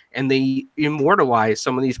players, and they immortalize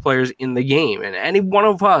some of these players in the game. And any one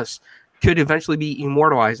of us could eventually be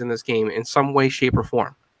immortalized in this game in some way, shape, or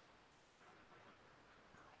form.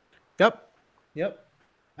 Yep.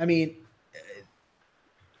 I mean,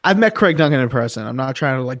 I've met Craig Duncan in person. I'm not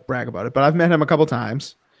trying to brag about it, but I've met him a couple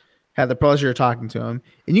times. Had the pleasure of talking to him,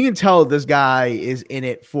 and you can tell this guy is in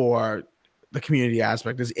it for the community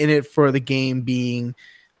aspect, is in it for the game being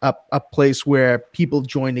a place where people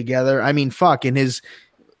join together. I mean, in his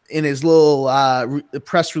little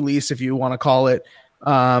press release, if you want to call it,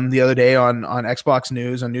 the other day on Xbox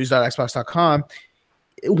News, on news.xbox.com,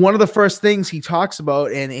 one of the first things he talks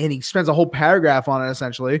about, and he spends a whole paragraph on it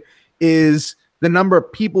essentially, is the number of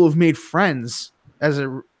people who've made friends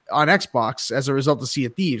on Xbox as a result of Sea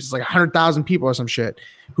of Thieves. It's like 100,000 people or some shit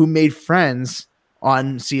who made friends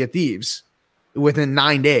on Sea of Thieves within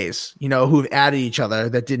 9 days, who've added each other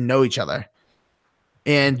that didn't know each other.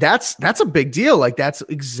 And that's a big deal. Like, that's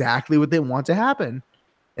exactly what they want to happen.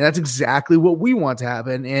 And that's exactly what we want to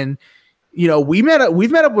happen. And, we've met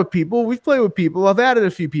up with people, we've played with people. I've added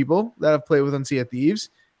a few people that I've played with on Sea of Thieves,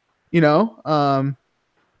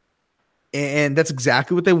 and that's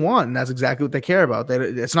exactly what they want. And that's exactly what they care about.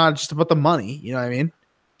 It's not just about the money. You know what I mean?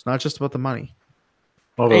 It's not just about the money.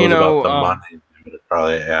 Well, if it was about the money, they would have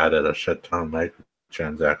probably added a shit ton of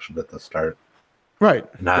microtransactions at the start. Right.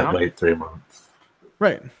 Not wait 3 months.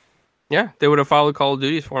 Right. Yeah, they would have followed Call of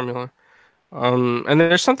Duty's formula. And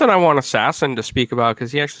there's something I want Assassin to speak about,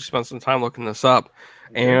 because he actually spent some time looking this up.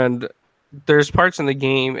 Okay. And there's parts in the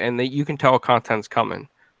game and that you can tell content's coming.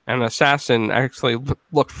 And Assassin actually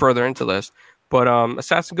looked further into this. But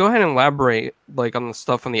Assassin, go ahead and elaborate on the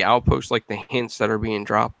stuff on the outpost, the hints that are being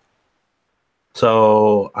dropped.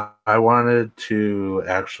 So I wanted to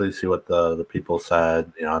actually see what the people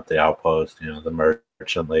said, at the outpost, the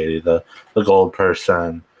merchant lady, the gold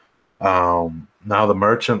person, Now the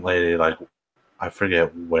merchant lady, like, I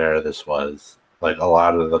forget where this was. Like, a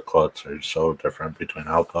lot of the quotes are so different between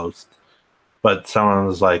outposts. But someone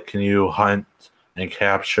was like, "Can you hunt and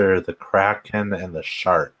capture the kraken and the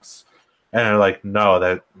sharks?" And they're like, "No,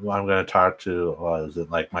 that I'm going to talk to was it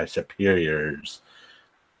like my superiors."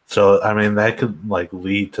 So I mean, that could like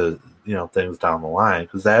lead to things down the line,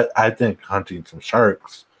 because that I think hunting some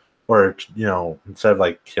sharks, or instead of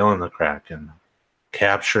like killing the kraken,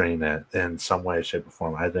 capturing it in some way, shape, or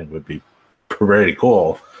form, I think would be pretty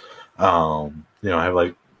cool. Have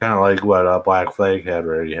like kind of like what Black Flag had,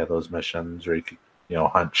 where you had those missions where you could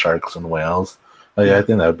hunt sharks and whales. Like, I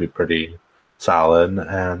think that would be pretty solid.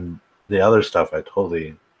 And the other stuff I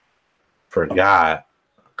totally forgot,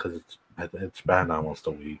 because it's been almost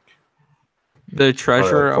a week. The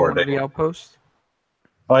treasure Like of one of the outposts.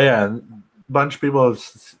 Oh yeah, a bunch of people have,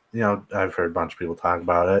 I've heard a bunch of people talk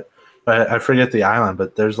about it, but I forget the island.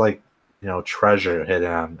 But there's like treasure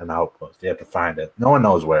hidden on an outpost. You have to find it. No one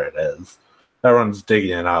knows where it is. Everyone's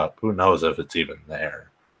digging it up. Who knows if it's even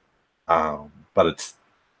there? But it's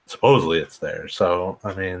supposedly it's there. So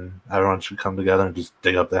I mean, everyone should come together and just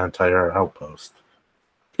dig up the entire outpost.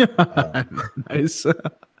 Nice.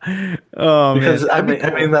 Because man,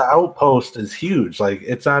 I mean, the outpost is huge. Like,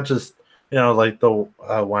 it's not just like the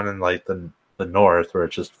one in like the north where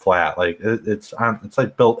it's just flat. Like, it's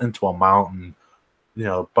like built into a mountain.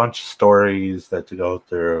 A bunch of stories that to go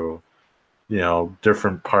through.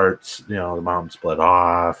 Different parts. The mountain split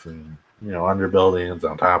off, and under buildings,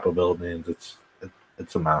 on top of buildings.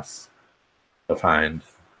 It's a mess to find.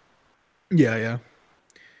 Yeah.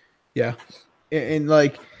 And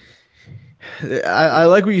like, I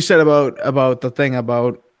like what you said about the thing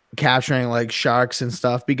about capturing like sharks and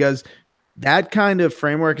stuff, because that kind of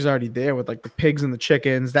framework is already there with like the pigs and the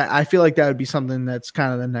chickens. That I feel like that would be something that's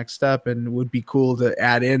kind of the next step and would be cool to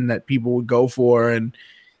add in, that people would go for, and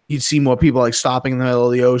you'd see more people like stopping in the middle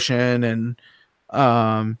of the ocean. And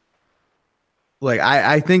like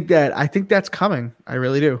I think that's coming. I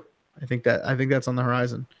really do. I think that's on the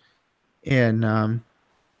horizon. And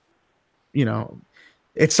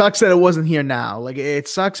it sucks that it wasn't here now. Like, it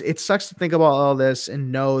sucks to think about all this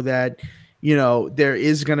and know that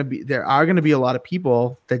there are gonna be a lot of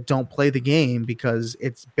people that don't play the game because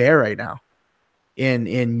it's bare right now in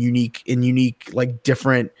unique like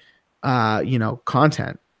different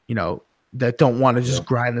content, that don't want to just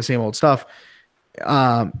grind the same old stuff.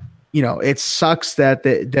 It sucks that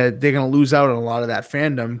they're gonna lose out on a lot of that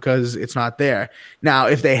fandom because it's not there. Now,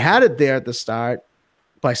 if they had it there at the start,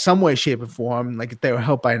 by some way, shape, or form, like if they were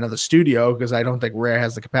helped by another studio, because I don't think Rare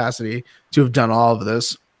has the capacity to have done all of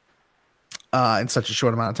this in such a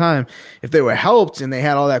short amount of time. If they were helped and they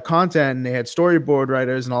had all that content and they had storyboard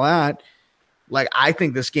writers and all that, like, I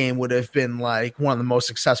think this game would have been like one of the most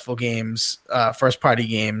successful games, first party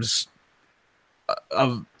games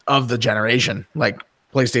of the generation, like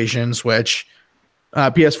PlayStation, Switch,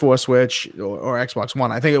 PS4, Switch, or Xbox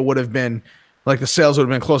One. I think it would have been like the sales would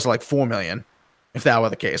have been close to like 4 million. If that were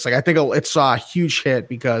the case. Like, I think it saw a huge hit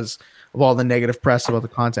because of all the negative press about the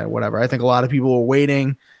content, whatever. I think a lot of people were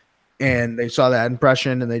waiting and they saw that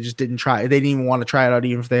impression and they just didn't try. They didn't even want to try it out,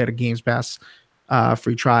 even if they had a Games Pass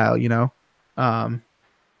free trial,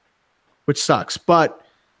 which sucks. But,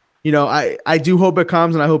 I do hope it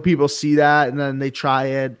comes, and I hope people see that and then they try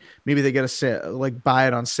it. Maybe they get buy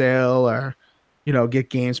it on sale, or, get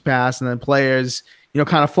Games Pass, and then players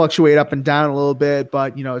kind of fluctuate up and down a little bit,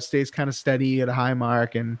 but, it stays kind of steady at a high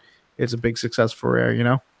mark, and it's a big success for Rare,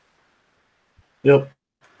 Yep.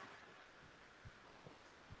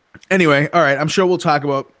 Anyway, all right. I'm sure we'll talk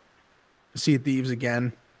about Sea of Thieves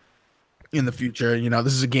again in the future.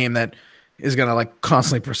 This is a game that is going to like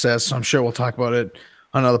constantly persist, so I'm sure we'll talk about it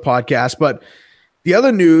on another podcast. But the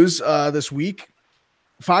other news this week,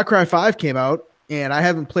 Far Cry 5 came out, and I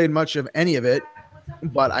haven't played much of any of it,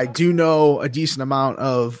 but I do know a decent amount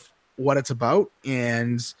of what it's about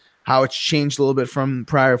and how it's changed a little bit from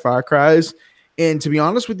prior Far Cries. And to be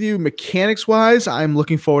honest with you, mechanics wise, I'm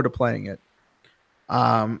looking forward to playing it.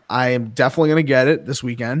 I am definitely going to get it this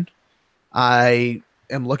weekend. I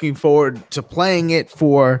am looking forward to playing it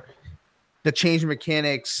for the change in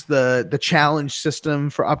mechanics, the challenge system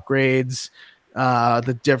for upgrades,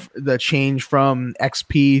 the change from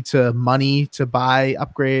XP to money to buy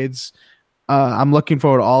upgrades. I'm looking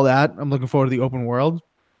forward to all that. I'm looking forward to the open world.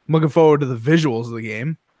 I'm looking forward to the visuals of the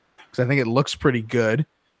game because I think it looks pretty good.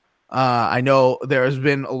 I know there has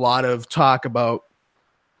been a lot of talk about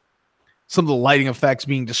some of the lighting effects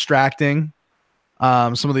being distracting,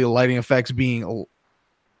 some of the lighting effects being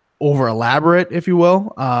over elaborate, if you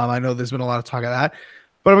will. I know there's been a lot of talk of that,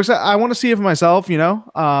 But I'm excited. I want to see it for myself.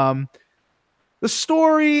 The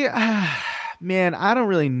story, man, I don't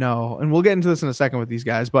really know, and we'll get into this in a second with these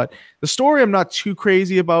guys. But the story, I'm not too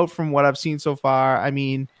crazy about from what I've seen so far. I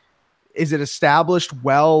mean, is it established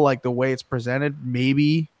well, like the way it's presented?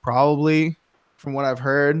 Maybe, probably. From what I've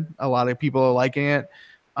heard, a lot of people are liking it.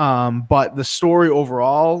 But the story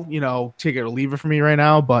overall, take it or leave it for me right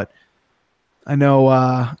now. But I know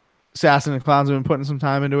Assassin and Clowns have been putting some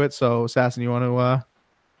time into it. So, Assassin, you want to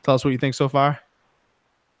tell us what you think so far?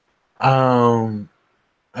 So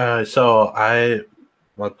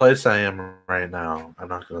what place I am right now, I'm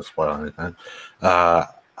not going to spoil anything.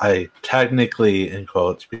 I technically, in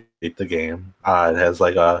quotes, beat the game. It has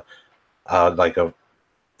like a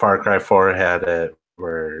Far Cry 4 had it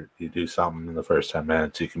where you do something in the first 10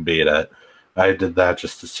 minutes, you can beat it. I did that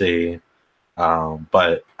just to see.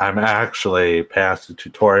 But I'm actually past the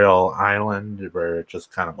tutorial island where it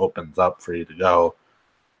just kind of opens up for you to go.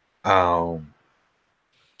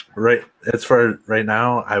 It's for right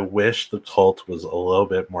now. I wish the cult was a little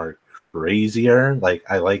bit more crazier. Like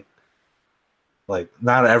I like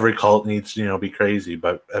not every cult needs to be crazy,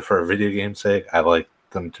 but for a video game's sake, I like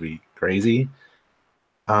them to be crazy,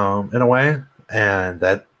 in a way, and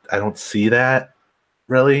that I don't see that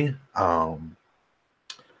really.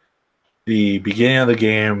 The beginning of the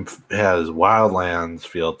game has Wildlands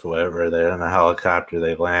feel to it, where they're in a helicopter,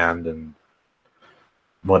 they land, and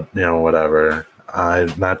whatever.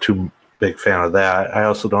 I'm not too big fan of that. I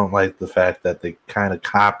also don't like the fact that they kind of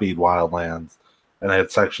copied Wildlands and they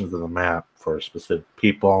had sections of the map for specific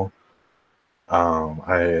people.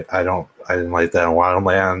 I didn't like that in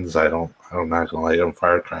Wildlands. I'm not gonna like it in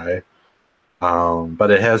Far Cry.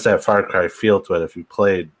 But it has that Far Cry feel to it if you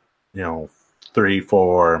played, 3,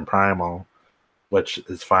 4, and Primal, which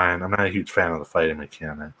is fine. I'm not a huge fan of the fighting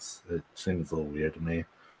mechanics. It seems a little weird to me.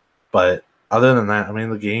 But other than that, I mean,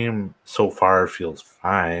 the game so far feels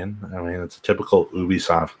fine. I mean, it's a typical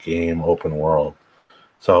Ubisoft game, open world.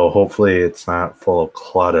 So hopefully it's not full of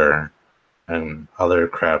clutter and other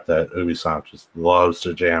crap that Ubisoft just loves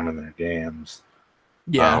to jam in their games.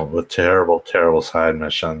 Yeah. With terrible, terrible side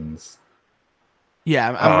missions.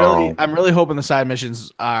 Yeah, I'm really hoping the side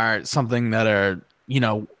missions are something that are,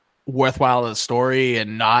 worthwhile to the story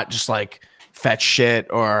and not just like fetch shit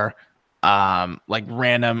or like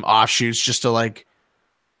random offshoots just to like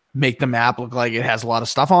make the map look like it has a lot of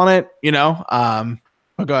stuff on it,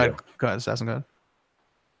 But go ahead. Go ahead, Assassin, go ahead.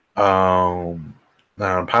 On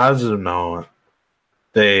a positive note,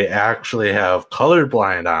 they actually have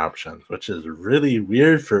colorblind options, which is really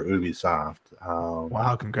weird for Ubisoft.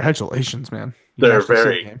 Wow, congratulations, man. They're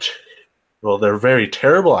very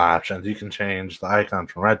terrible options. You can change the icon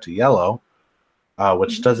from red to yellow,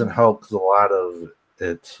 which doesn't help because a lot of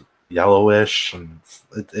it's yellowish and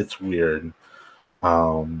it's weird.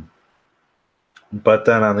 But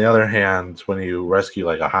then on the other hand, when you rescue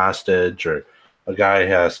like a hostage or a guy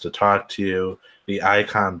has to talk to you, the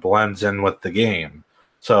icon blends in with the game.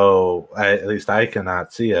 So at least I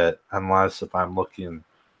cannot see it unless if I'm looking,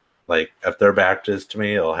 like if their back is to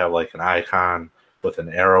me, it'll have like an icon with an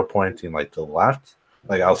arrow pointing like to the left.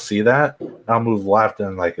 Like I'll see that, I'll move left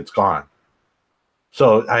and like it's gone.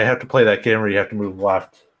 So I have to play that game where you have to move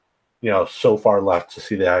left, so far left to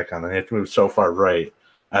see the icon, and you have to move so far right,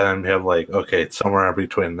 and then you have like, okay, it's somewhere in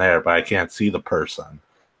between there, but I can't see the person.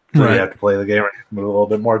 So You have to play the game and move a little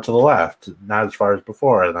bit more to the left, not as far as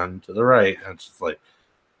before, and then to the right, and it's just like,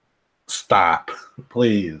 stop,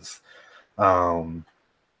 please. And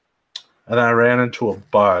then I ran into a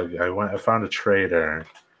bug. I found a trader.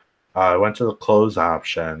 I went to the close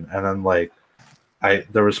option, and then like,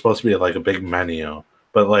 there was supposed to be like a big menu,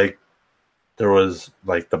 but like there was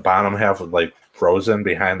like the bottom half was like frozen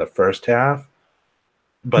behind the first half,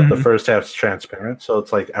 but the first half's transparent, so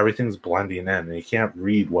it's like everything's blending in, and you can't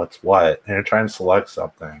read what's what, and you're trying to select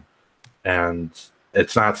something, and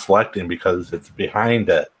it's not selecting because it's behind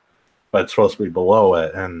it, but it's supposed to be below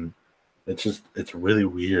it, and it's really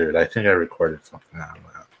weird. I think I recorded something out of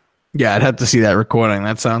that. Yeah, I'd have to see that recording.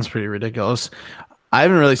 That sounds pretty ridiculous. I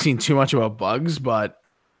haven't really seen too much about bugs, but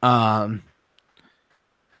man,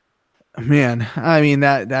 I mean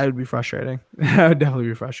that would be frustrating. That would definitely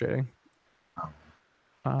be frustrating.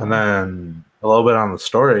 And then a little bit on the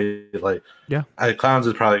story, like, yeah, Clowns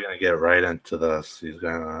is probably going to get right into this. He's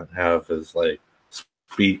going to have his like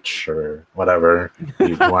speech or whatever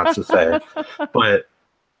he wants to say. But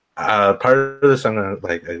part of this, I'm going to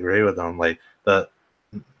like agree with him. Like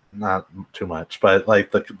not too much, but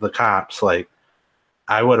like the cops, like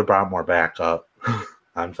I would have brought more backup.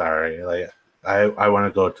 I'm sorry, like I want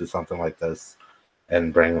to go to something like this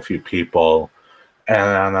and bring a few people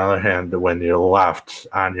And on the other hand, when you're left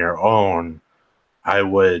on your own, I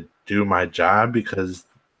would do my job, because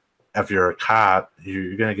if you're a cop,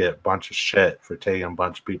 you're going to get a bunch of shit for taking a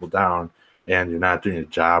bunch of people down, and you're not doing your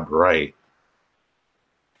job right.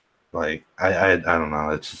 Like, I don't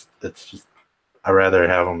know. It's just, I'd rather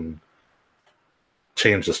have them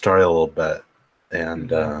change the story a little bit. And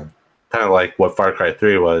kind of like what Far Cry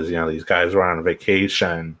 3 was, these guys were on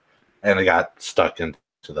vacation and they got stuck into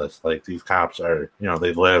this. Like, these cops are,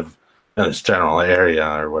 they live in this general area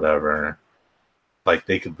or whatever. Like,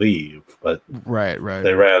 they could leave, but right.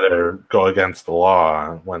 they rather go against the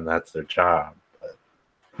law when that's their job. But.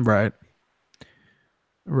 Right.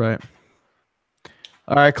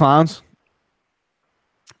 All right, Clowns.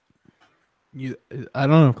 I don't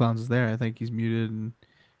know if Clowns is there. I think he's muted and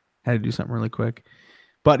had to do something really quick.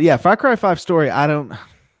 But yeah, Far Cry 5 story, I don't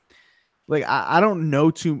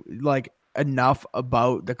know enough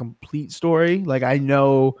about the complete story. Like, I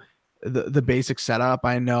know the basic setup.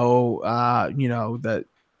 I know that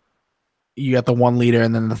you got the one leader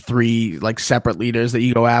and then the three separate leaders that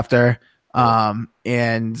you go after.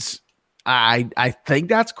 And I think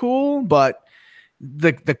that's cool, but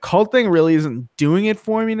the cult thing really isn't doing it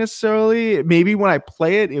for me necessarily. Maybe when I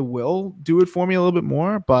play it, it will do it for me a little bit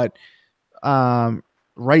more. But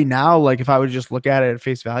right now, if I would just look at it at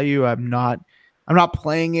face value, I'm not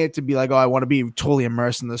playing it to be like, oh, I want to be totally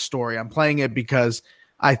immersed in this story. I'm playing it because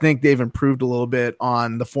I think they've improved a little bit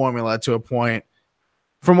on the formula to a point,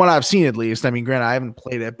 from what I've seen at least. I mean, granted, I haven't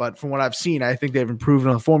played it, but from what I've seen, I think they've improved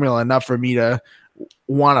on the formula enough for me to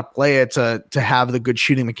want to play it, to have the good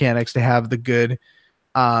shooting mechanics, to have the good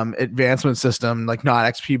advancement system, like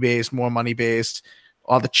not XP based, more money based,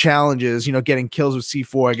 all the challenges, getting kills with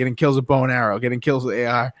C4, getting kills with bow and arrow, getting kills with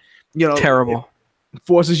AR, terrible. It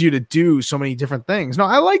forces you to do so many different things. No,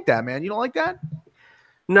 I like that, man. You don't like that?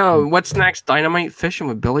 No. What's next? Dynamite fishing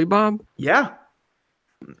with Billy Bob? Yeah.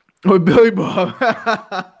 With Billy Bob.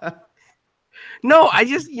 No, I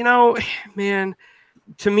just, man,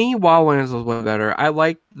 to me, Wildlands was way better. I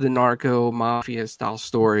like the narco mafia style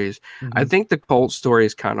stories. Mm-hmm. I think the cult story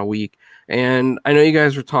is kind of weak. And I know you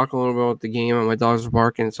guys were talking a little bit about the game and my dogs were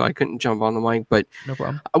barking, so I couldn't jump on the mic, but no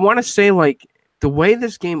problem. I want to say, the way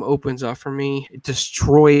this game opens up for me, it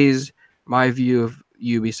destroys my view of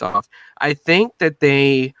Ubisoft. I think that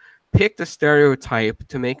they picked a stereotype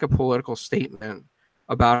to make a political statement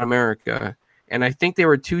about America, and I think they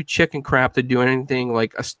were too chicken crap to do anything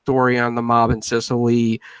like a story on the mob in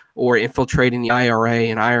Sicily or infiltrating the IRA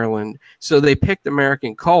in Ireland. So they picked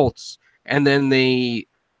American cults, and then they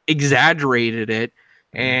exaggerated it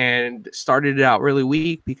and started it out really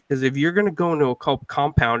weak, because if you're going to go into a cult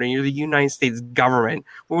compound and you're the United States government,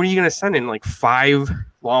 what are you going to send in, 5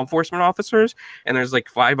 law enforcement officers and there's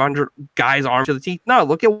 500 guys armed to the teeth? No,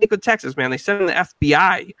 look at Waco, Texas, man. They sent in the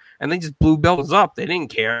FBI and they just blew buildings up. They didn't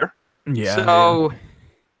care. Yeah. So,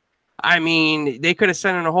 I mean, they could have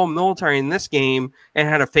sent in a whole military in this game and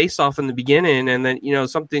had a face-off in the beginning, and then,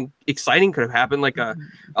 something exciting could have happened, like a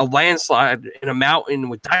landslide in a mountain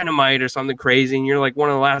with dynamite or something crazy, and you're one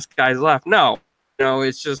of the last guys left. No,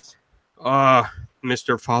 it's just,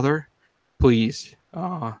 Mr. Father, please,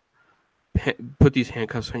 put these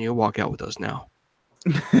handcuffs on you and walk out with us now.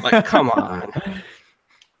 Come on.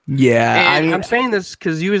 Yeah, and I'm saying this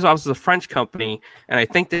because Ubisoft is a French company, and I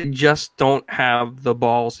think they just don't have the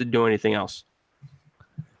balls to do anything else.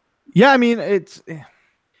 Yeah, I mean, it's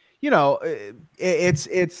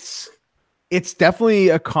it's definitely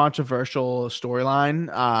a controversial storyline.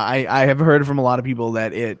 I have heard from a lot of people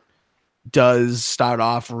that it does start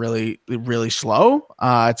off really, really slow.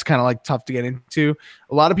 It's kind of tough to get into.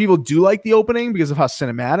 A lot of people do like the opening because of how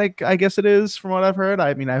cinematic, I guess, it is, from what I've heard.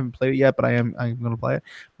 I mean, I haven't played it yet, but I'm going to play it.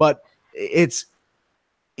 But it's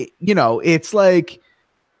like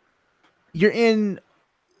you're in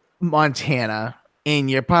Montana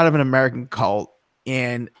and you're part of an American cult.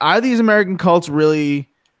 And are these American cults really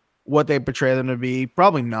what they portray them to be?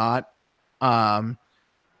 Probably not.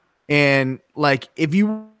 And if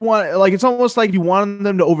you want, it's almost like you want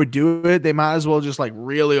them to overdo it, they might as well just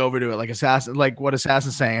really overdo it. Like Assassin, what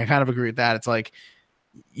Assassin's saying. I kind of agree with that. It's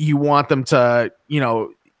you want them to,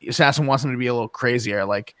 Assassin wants them to be a little crazier.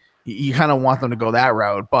 You kind of want them to go that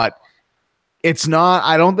route, but it's not.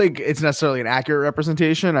 I don't think it's necessarily an accurate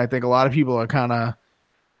representation. I think a lot of people are kind of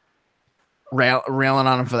railing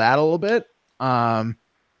on them for that a little bit.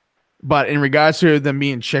 But in regards to them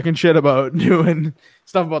being chicken shit about doing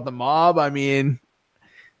stuff about the mob, I mean,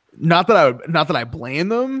 not that I blame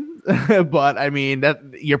them, but I mean that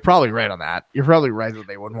you're probably right on that. You're probably right that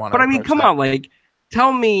they wouldn't want to. But I mean, come on,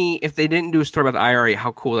 tell me if they didn't do a story about the IRA,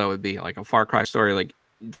 how cool that would be, a Far Cry story.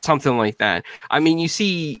 something like that. I mean, you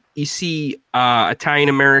see Italian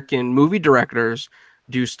American movie directors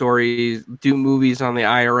do movies on the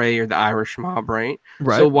IRA or the Irish mob, right?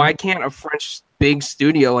 Right. So why can't a French big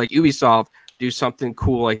studio like Ubisoft do something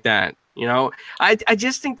cool like that? You know, I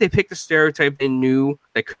just think they picked a stereotype they knew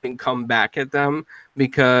that couldn't come back at them,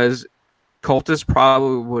 because cultists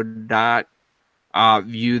probably would not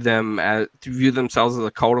view themselves as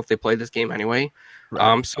a cult if they played this game anyway.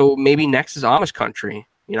 Right. So maybe next is Amish country,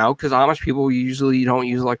 you know, because Amish people usually don't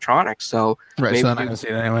use electronics. So Right. maybe So I'm not gonna see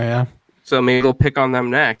it anyway. Yeah. so maybe they'll pick on them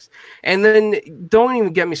next. And then don't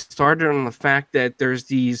even get me started on the fact that there's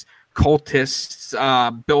these cultists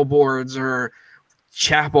billboards or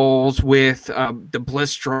chapels with the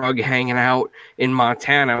bliss drug hanging out in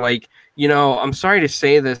Montana. Like, you know, I'm sorry to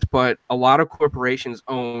say this, but a lot of corporations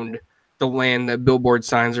owned the land that billboard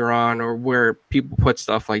signs are on, or where people put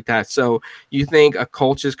stuff like that. So you think a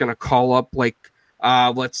cult is going to call up, like,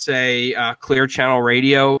 let's say Clear Channel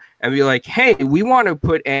Radio, and be like, hey, we want to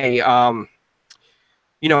put a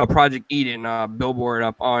a Project Eden billboard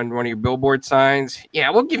up on one of your billboard signs.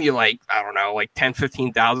 Yeah, we'll give you like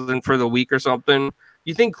 10,000-15,000 for the week or something.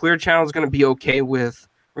 You think Clear Channel is going to be okay with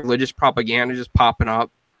religious propaganda just popping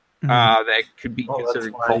up that could be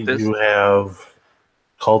considered cultist? You have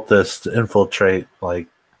cultists infiltrate, like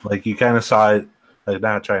you kind of saw it, like,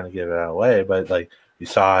 not trying to give it away, but like you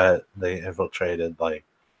saw it, they infiltrated like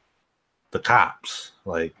the cops,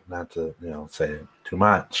 like, not to say too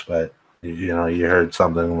much, but you heard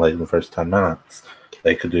something like the first 10 minutes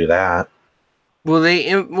they could do that.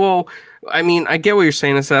 Well, I mean, I get what you're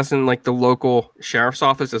saying, Assassin. Like, the local sheriff's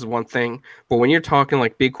office is one thing, but when you're talking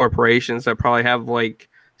like big corporations that probably have like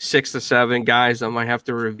 6 to 7 guys that might have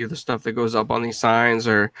to review the stuff that goes up on these signs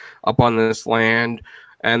or up on this land,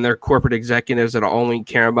 and they're corporate executives that only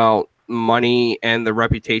care about money and the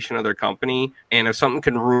reputation of their company, and if something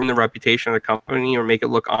can ruin the reputation of the company or make it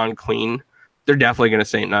look unclean, they're definitely going to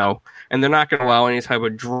say no. And they're not going to allow any type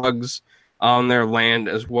of drugs on their land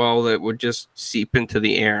as well that would just seep into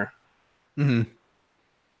the air. Mm-hmm.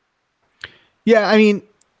 Yeah, I mean,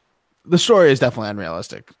 the story is definitely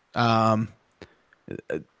unrealistic.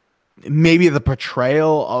 Maybe the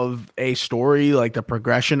portrayal of a story, like the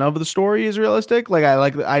progression of the story, is realistic.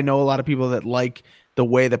 I know a lot of people that like the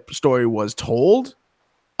way the story was told.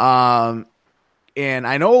 And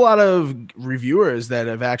I know a lot of reviewers that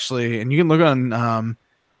have actually, and you can look on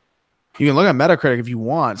Metacritic if you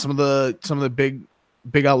want. Some of the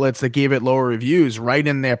big outlets that gave it lower reviews, right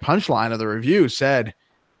in their punchline of the review, said,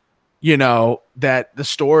 that the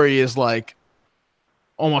story is like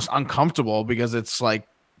almost uncomfortable because it's like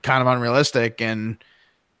kind of unrealistic, and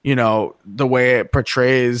the way it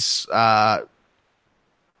portrays like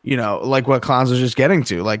what Clowns was just getting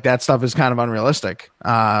to, like, that stuff is kind of unrealistic.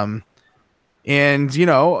 And it's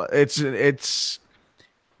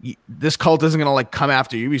this cult isn't gonna like come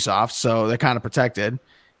after Ubisoft, so they're kind of protected.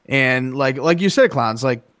 And like you said, Clowns,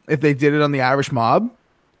 like, if they did it on the Irish mob,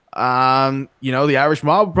 the Irish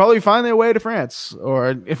mob would probably find their way to France,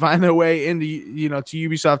 or find their way into to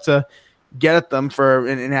Ubisoft to get at them for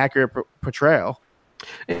an inaccurate portrayal.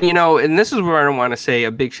 And this is where I want to say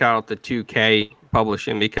a big shout out to 2K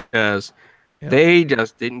Publishing, because they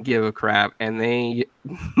just didn't give a crap, and they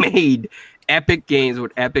made epic games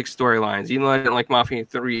with epic storylines. Even though I didn't like Mafia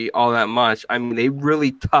 3 all that much, I mean, they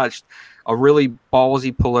really touched a really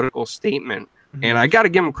ballsy political statement. Mm-hmm. And I got to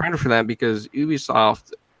give them credit for that, because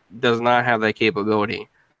Ubisoft does not have that capability.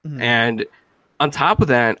 Mm-hmm. And on top of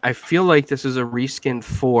that, I feel like this is a reskin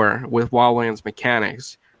 4 with Wildlands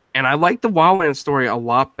mechanics. And I like the Wildlands story a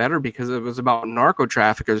lot better because it was about narco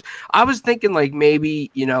traffickers. I was thinking like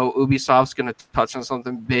maybe, Ubisoft's going to touch on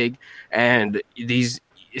something big, and these,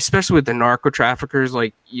 especially with the narco traffickers,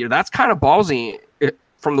 like, that's kind of ballsy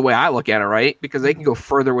from the way I look at it, right? Because they can go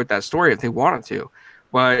further with that story if they wanted to.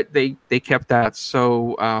 But they kept that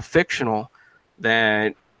so fictional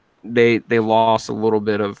that they lost a little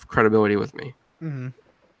bit of credibility with me. Mm-hmm.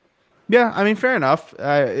 Yeah, I mean, fair enough.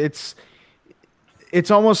 It's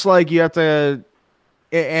almost like you have to,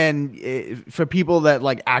 and for people that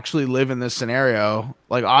like actually live in this scenario,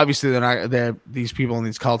 like, obviously these people in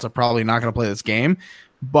these cults are probably not going to play this game,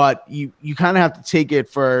 but you kind of have to take it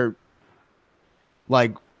for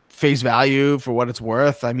like face value for what it's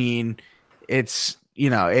worth. I mean, it's for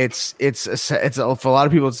a lot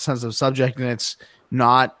of people, it's a sensitive subject, and it's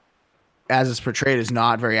not, as it's portrayed, is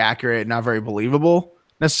not very accurate, not very believable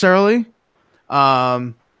necessarily.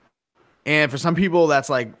 And for some people,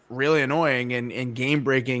 that's like really annoying and game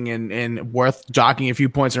breaking and worth docking a few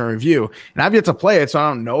points in a review. And I've yet to play it, so I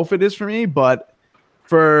don't know if it is for me. But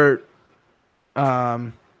for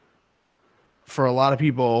for a lot of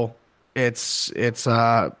people, it's it's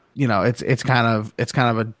kind of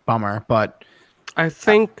a bummer. But I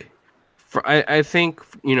think, I think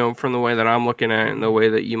from the way that I'm looking at it and the way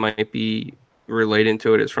that you might be relating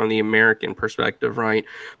to it is from the American perspective, right?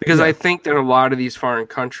 Because Yeah. I think that a lot of these foreign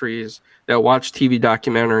countries that watch TV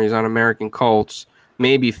documentaries on American cults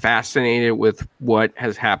may be fascinated with what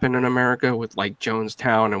has happened in America with like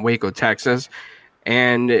Jonestown and Waco, Texas,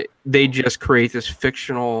 and they just create this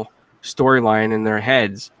fictional storyline in their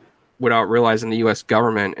heads without realizing the U.S.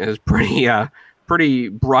 government is pretty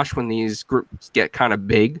brush when these groups get kind of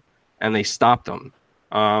big, and they stop them.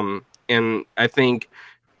 And I think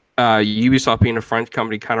Ubisoft, being a French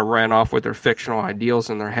company, kind of ran off with their fictional ideals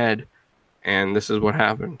in their head, and this is what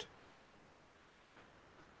happened.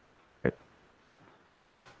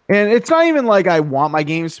 And it's not even like I want my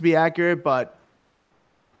games to be accurate, but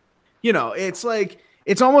it's like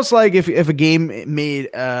it's almost like if a game made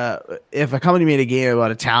if a company made a game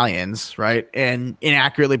about Italians, right, and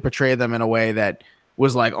inaccurately portrayed them in a way that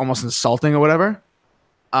was like almost insulting or whatever,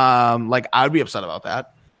 like I would be upset about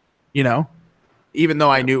that, even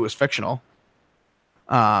though I knew it was fictional.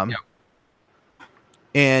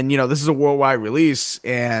 And this is a worldwide release,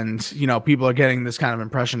 and people are getting this kind of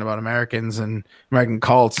impression about Americans and American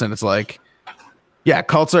cults, and it's like, yeah,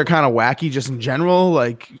 cults are kind of wacky just in general.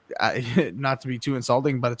 Like, not to be too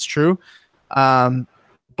insulting, but it's true. But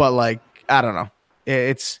like, I don't know.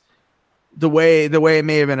 It's the way it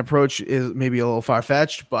may have been approached is maybe a little far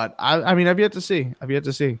fetched, but I mean, I've yet to see.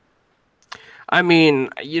 I mean,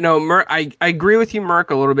 I agree with you,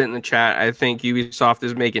 Merc, a little bit in the chat. I think Ubisoft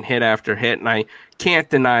is making hit after hit, and I can't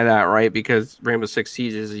deny that, right? Because Rainbow Six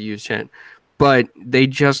Siege is a huge hit. But they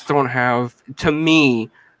just don't have, to me,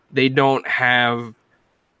 they don't have,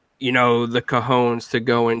 the cajones to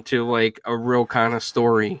go into, like, a real kind of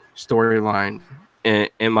storyline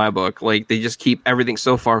in my book. Like, they just keep everything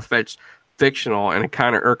so far-fetched fictional, and it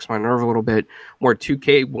kind of irks my nerve a little bit, where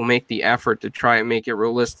 2K will make the effort to try and make it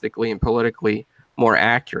realistically and politically more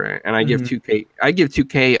accurate. And I give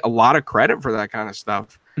 2K a lot of credit for that kind of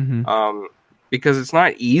stuff. Because it's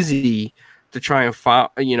not easy to try and follow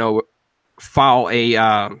a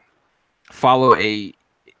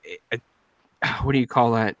what do you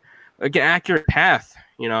call that? Like an accurate path,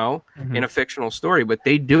 in a fictional story, but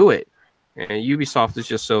they do it. And Ubisoft is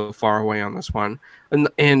just so far away on this one.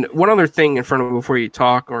 And one other thing in front of before you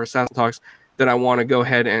talk or Assassin talks that I want to go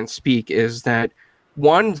ahead and speak is that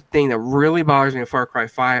one thing that really bothers me in Far Cry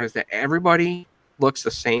 5 is that everybody looks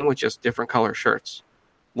the same with just different color shirts.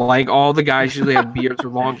 Like all the guys usually have beards or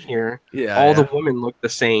long hair. All the women look the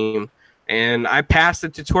same. And I passed the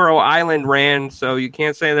tutorial island ran, so you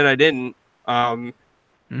can't say that I didn't. And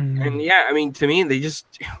yeah, I mean, to me, they just,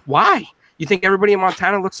 why? You think everybody in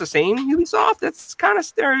Montana looks the same, Ubisoft? That's kind of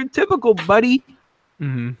stereotypical, buddy.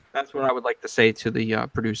 That's what I would like to say to the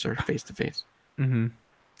producer face to face.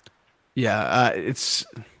 Yeah, it's,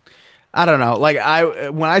 I don't know. Like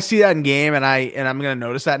when I see that in game, and I'm gonna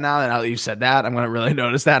notice that now. That you said that, I'm gonna really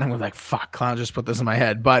notice that. I'm gonna be like, fuck, Clown just put this in my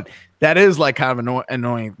head. But that is like kind of an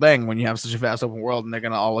annoying thing when you have such a fast open world and they're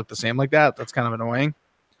gonna all look the same like that. That's kind of annoying.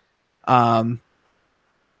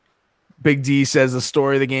 Big D says the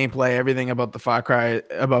story, the gameplay, everything about Far Cry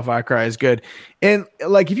is good. And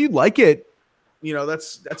like, if you like it,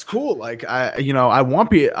 that's cool. Like I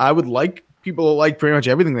would like people to like pretty much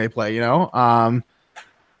everything they play, And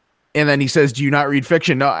then he says, do you not read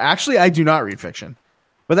fiction? No, actually I do not read fiction,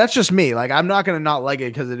 but that's just me. Like, I'm not going to not like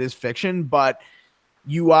it because it is fiction, but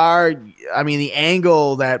the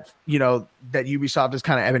angle that Ubisoft has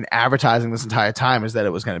kind of been advertising this entire time is that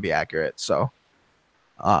it was going to be accurate. So,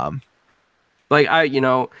 like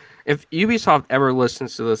if Ubisoft ever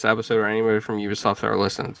listens to this episode, or anybody from Ubisoft ever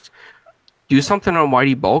listens, do something on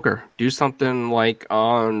Whitey Bulger. Do something like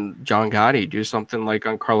on John Gotti. Do something like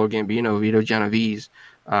on Carlo Gambino, Vito Genovese,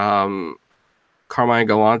 Carmine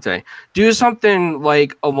Galante. Do something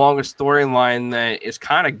like along a storyline that is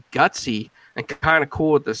kind of gutsy and kind of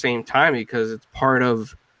cool at the same time, because it's part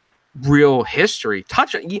of real history.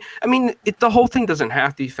 The whole thing doesn't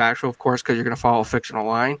have to be factual, of course, because you're going to follow a fictional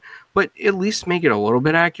line, but at least make it a little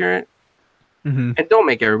bit accurate. And don't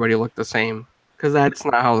make everybody look the same, because that's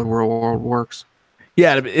not how the real world works.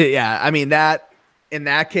 Yeah. I mean, that in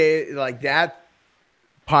that case, like that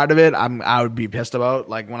part of it, I would be pissed about.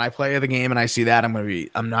 Like when I play the game and I see that, I'm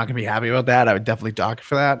not gonna be happy about that. I would definitely dock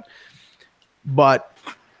for that. But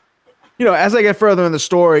as I get further in the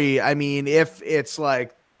story, I mean, if it's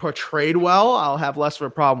like portrayed well, I'll have less of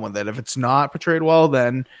a problem with it. If it's not portrayed well,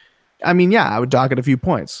 then I mean, yeah, I would dock it a few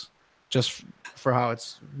points just for how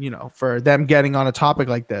it's, for them getting on a topic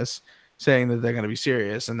like this, saying that they're going to be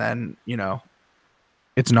serious, and then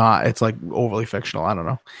It's not. It's like overly fictional. I don't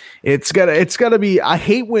know. It's gotta be. I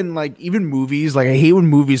hate when like even movies. Like I hate when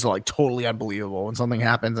movies are like totally unbelievable when something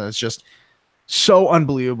happens and it's just so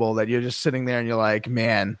unbelievable that you're just sitting there and you're like,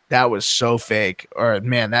 man, that was so fake, or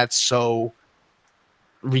man, that's so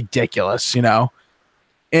ridiculous, you know?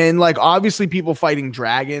 And like obviously people fighting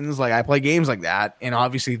dragons, like I play games like that, and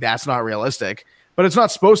obviously that's not realistic, but it's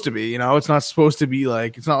not supposed to be, you know? It's not supposed to be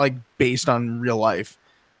like it's not like based on real life.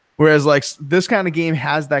 Whereas like this kind of game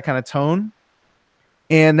has that kind of tone,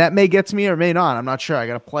 and that may get to me or may not. I'm not sure. I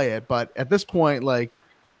got to play it, but at this point, like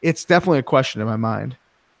it's definitely a question in my mind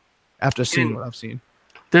after seeing what I've seen.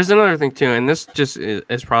 There's another thing too, and this just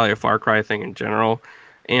is probably a Far Cry thing in general.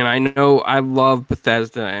 And I know I love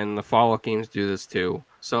Bethesda and the Fallout games do this too.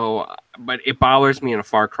 So, but it bothers me in a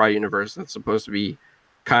Far Cry universe that's supposed to be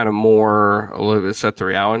kind of more a little bit set to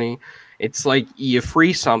reality. It's like you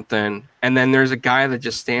free something, and then there's a guy that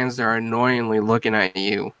just stands there annoyingly looking at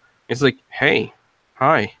you. It's like, hey,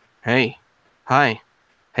 hi, hey, hi,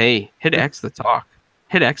 hey, hit X to talk,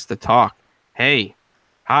 hit X to talk, hey,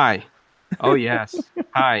 hi, oh yes,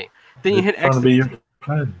 hi. Then you hit X to be your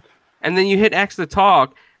friend. And then you hit X to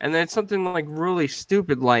talk, and then it's something like really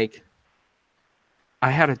stupid, like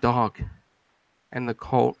I had a dog, and the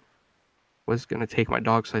cult was gonna take my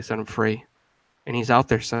dog, so I set him free, and he's out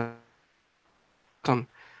there some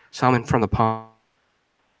salmon from the pond.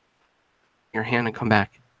 Your hand and come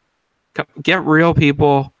back. Get real,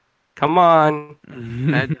 people. Come on.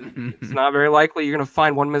 It's not very likely you're gonna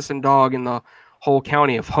find one missing dog in the whole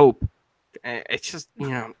county of Hope. It's just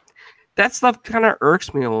that stuff kind of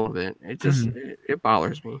irks me a little bit. It just it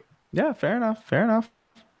bothers me. Yeah, fair enough. Fair enough.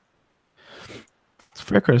 It's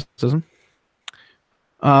fair criticism.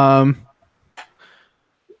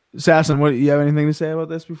 Assassin, what do you have anything to say about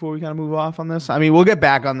this before we kind of move off on this? I mean, we'll get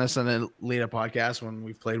back on this in a later podcast when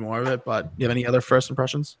we've played more of it, but do you have any other first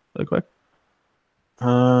impressions really quick?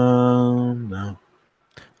 No.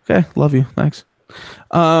 Okay, love you. Thanks.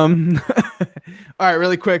 All right,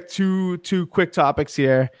 really quick, two quick topics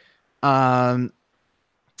here. So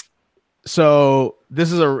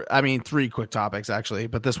this is three quick topics actually,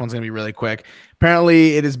 but this one's gonna be really quick.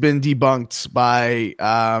 Apparently it has been debunked by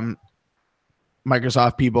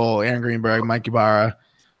Microsoft people, Aaron Greenberg, Mike Ibarra,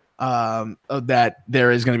 that there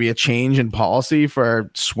is going to be a change in policy for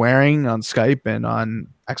swearing on Skype and on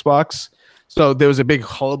Xbox. So there was a big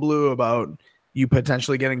hullabaloo about you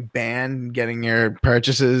potentially getting banned, getting your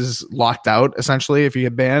purchases locked out, essentially, if you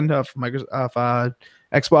get banned off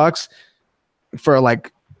Xbox for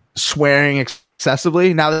like swearing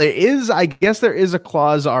excessively. Now I guess there is a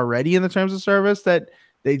clause already in the terms of service that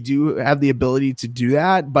they do have the ability to do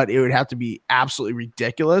that, but it would have to be absolutely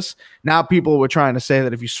ridiculous. Now people were trying to say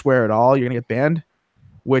that if you swear at all, you're going to get banned,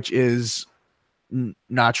 which is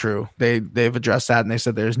not true. They've addressed that and they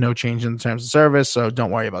said there's no change in the terms of service, so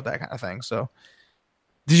don't worry about that kind of thing. So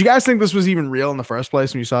did you guys think this was even real in the first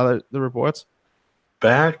place when you saw the reports?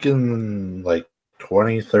 Back in like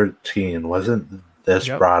 2013, wasn't this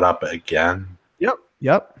brought up again? Yep.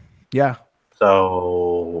 Yeah.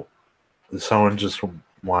 So someone just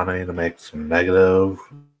wanting to make some negative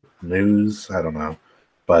news. I don't know.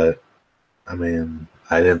 But, I mean,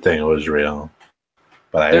 I didn't think it was real.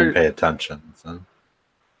 But I didn't pay attention. So.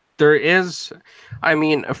 There is,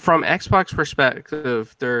 from Xbox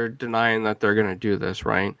perspective, they're denying that they're going to do this,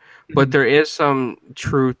 right? But there is some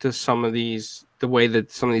truth to some of these, the way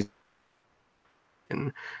that some of these,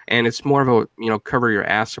 and it's more of a cover your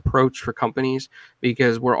ass approach for companies,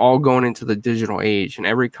 because we're all going into the digital age and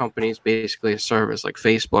every company is basically a service, like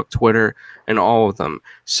Facebook, Twitter, and all of them.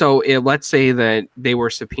 So let's say that they were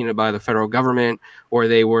subpoenaed by the federal government or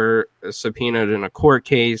they were subpoenaed in a court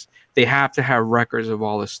case. They have to have records of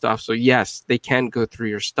all this stuff. So yes, they can go through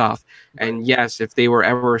your stuff. And yes, if they were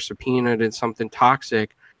ever subpoenaed in something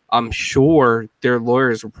toxic, I'm sure their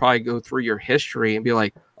lawyers will probably go through your history and be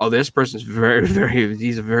like, oh, this person's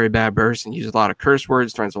he's a very bad person. He uses a lot of curse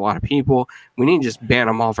words, threatens a lot of people. We need to just ban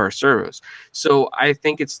him off our service. So I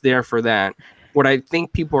think it's there for that. What I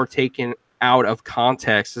think people are taking out of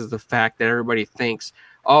context is the fact that everybody thinks,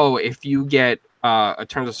 oh, if you get a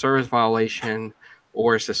terms of service violation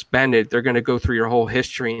or suspended, they're going to go through your whole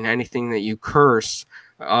history, and anything that you curse,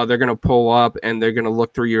 they're going to pull up and they're going to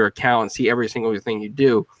look through your account and see every single thing you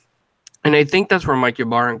do. And I think that's where Mike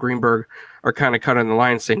Ibarra and Greenberg are kind of cutting the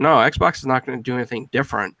line and saying, no, Xbox is not going to do anything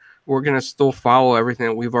different. We're going to still follow everything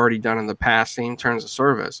that we've already done in the past, same terms of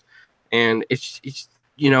service. And it's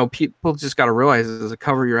people just got to realize it's a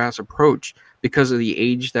cover your ass approach because of the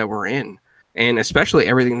age that we're in. And especially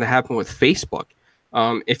everything that happened with Facebook.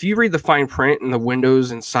 If you read the fine print in the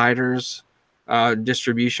Windows Insiders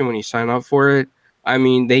distribution when you sign up for it, I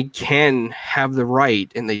mean, they can have the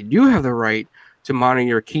right, and they do have the right to monitor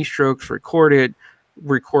your keystrokes,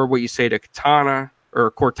 record what you say to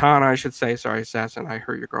Cortana, I should say. Sorry, Assassin, I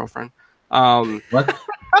hurt your girlfriend. What?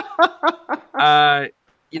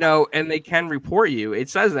 And they can report you. It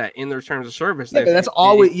says that in their terms of service. Yeah, but that's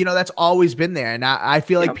always been there, and I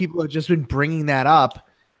feel like people have just been bringing that up.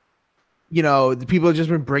 The people have just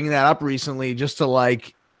been bringing that up recently, just to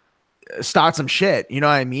like start some shit. You know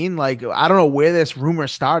what I mean? Like, I don't know where this rumor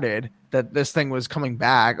started that this thing was coming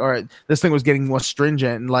back, or this thing was getting more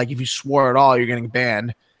stringent, and like if you swore at all, you're getting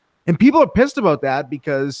banned. And people are pissed about that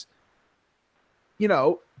because,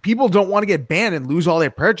 people don't want to get banned and lose all their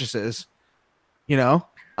purchases.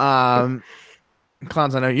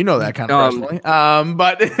 Clowns, I know you know that kind of personally.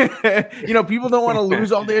 But people don't want to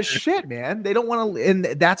lose all their shit, man. They don't want to, and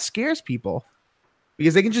that scares people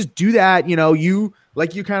because they can just do that. You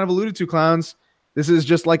kind of alluded to, Clowns. This is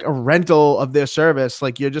just like a rental of their service.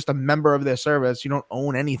 Like, you're just a member of their service. You don't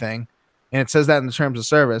own anything, and it says that in the terms of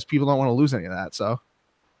service. People don't want to lose any of that. So,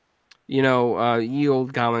 ye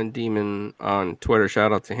old Goblin Demon on Twitter,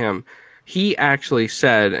 shout out to him. He actually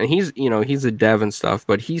said, and he's a dev and stuff,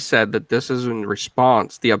 but he said that this is in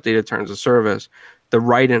response, the updated terms of service, the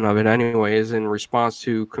write-in of it anyway, is in response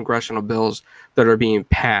to congressional bills that are being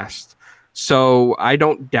passed. So I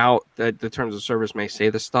don't doubt that the terms of service may say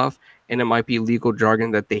this stuff, and it might be legal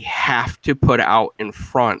jargon that they have to put out in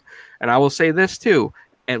front. And I will say this too,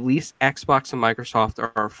 at least Xbox and Microsoft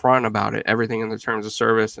are upfront about it, everything in the terms of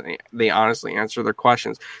service, and they honestly answer their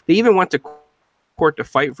questions. They even went to court to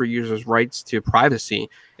fight for users' rights to privacy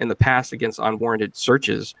in the past against unwarranted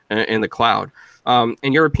searches in the cloud.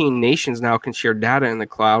 And European nations now can share data in the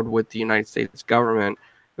cloud with the United States government,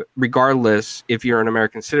 regardless if you're an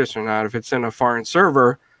American citizen or not. If it's in a foreign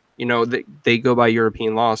server, they go by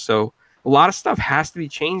European law. So a lot of stuff has to be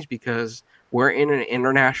changed because we're in an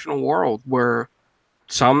international world where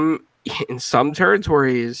in some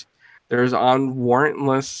territories there's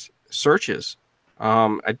unwarrantless searches.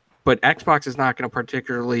 But Xbox is not going to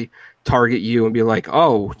particularly target you and be like,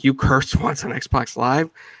 oh, you cursed once on Xbox Live?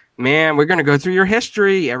 Man, we're going to go through your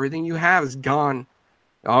history. Everything you have is gone.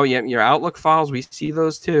 Oh, yeah, your Outlook files, we see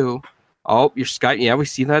those too. Oh, your Skype, yeah, we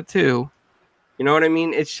see that too. You know what I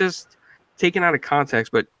mean? It's just taken out of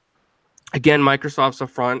context. But again, Microsoft's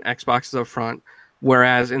up front, Xbox is up front.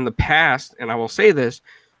 Whereas in the past, and I will say this,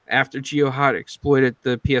 after GeoHot exploited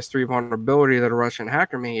the PS3 vulnerability that a Russian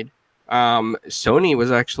hacker made, Sony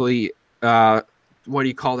was actually,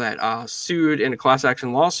 sued in a class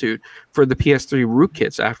action lawsuit for the PS3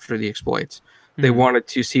 rootkits after the exploits. Mm-hmm. They wanted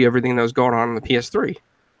to see everything that was going on the PS3.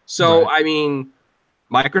 So, right. I mean,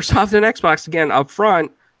 Microsoft and Xbox, again, up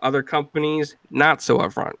front, other companies, not so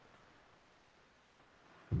up front.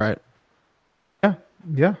 Right.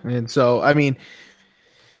 Yeah. And so, I mean,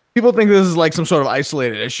 people think this is like some sort of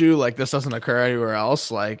isolated issue, like this doesn't occur anywhere else.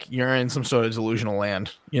 Like, you're in some sort of delusional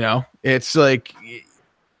land, It's like,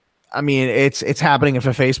 I mean, it's happening for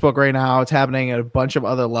Facebook right now. It's happening at a bunch of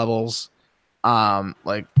other levels.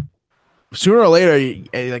 Like, sooner or later,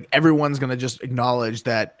 like, everyone's gonna just acknowledge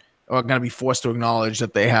that, or gonna be forced to acknowledge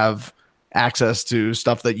that they have access to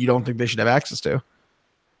stuff that you don't think they should have access to,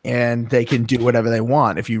 and they can do whatever they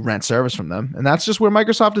want if you rent service from them. And that's just where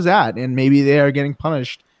Microsoft is at, and maybe they are getting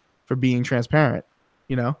punished for being transparent,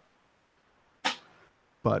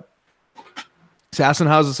 But Assassin,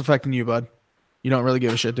 how's this affecting you, bud? You don't really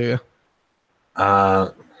give a shit, do you?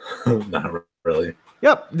 Not really.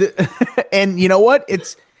 Yep. And you know what?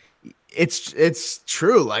 It's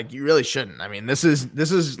true. Like, you really shouldn't. I mean, this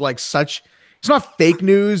is like such, it's not fake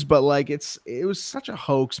news, but like it was such a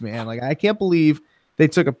hoax, man. Like, I can't believe they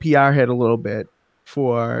took a PR hit a little bit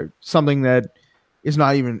for something that is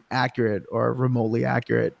not even accurate or remotely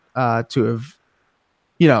accurate. To have,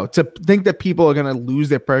 to think that people are going to lose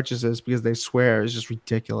their purchases because they swear is just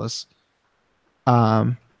ridiculous.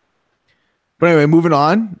 But anyway, moving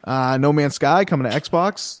on. No Man's Sky coming to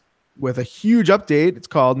Xbox with a huge update. It's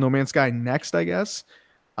called No Man's Sky Next, I guess.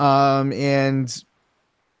 And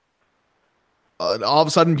all of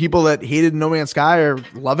a sudden, people that hated No Man's Sky are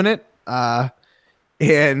loving it. And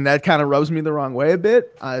that kind of rubs me the wrong way a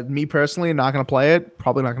bit. Me personally, not going to play it.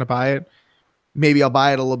 Probably not going to buy it. Maybe I'll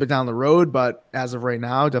buy it a little bit down the road, but as of right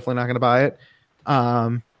now, definitely not going to buy it.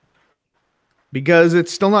 Because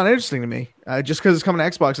it's still not interesting to me. Just because it's coming to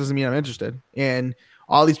Xbox doesn't mean I'm interested. And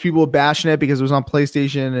all these people are bashing it because it was on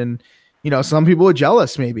PlayStation, and some people are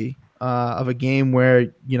jealous maybe of a game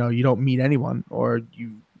where you don't meet anyone or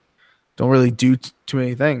you don't really do too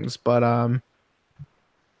many things. But what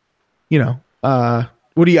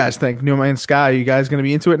do you guys think? No Man's Sky, you guys going to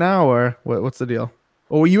be into it now, or what's the deal?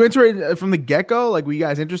 Well, were you interested from the get go? Like, were you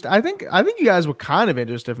guys interested? I think you guys were kind of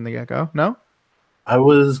interested from the get go. No. I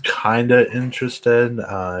was kind of interested.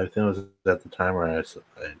 I think it was at the time where I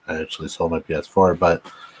actually sold my PS4, but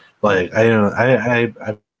like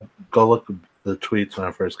I go look at the tweets when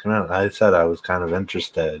I first came out. I said I was kind of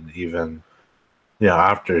interested, even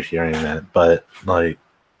after hearing it. But like,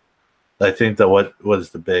 I think that what was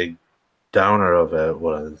the big downer of it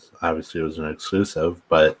was obviously it was an exclusive,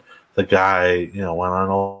 but the guy went on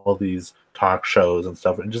all these talk shows and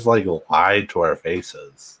stuff and just like lied to our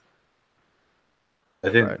faces. I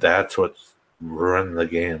think that's what ruined the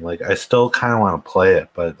game. Like, I still kind of want to play it,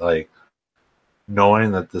 but like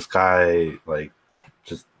knowing that this guy like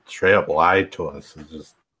just straight up lied to us is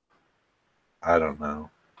just, I don't know.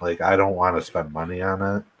 Like, I don't want to spend money on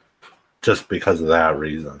it just because of that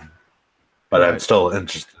reason. But I'm still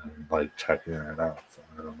interested in like checking it out. So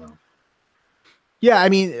I don't know. Yeah, I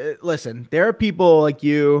mean, listen, there are people like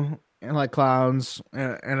you and like Clowns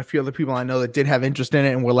and a few other people I know that did have interest in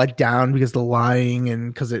it and were let down because of the lying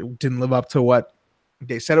and because it didn't live up to what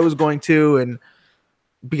they said it was going to, and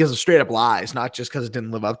because of straight up lies, not just because it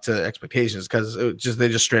didn't live up to expectations, because they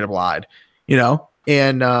just straight up lied,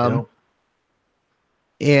 and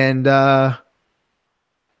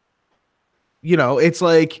it's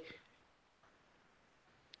like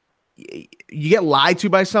you get lied to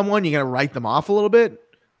by someone, you're gonna write them off a little bit.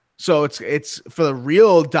 So it's for the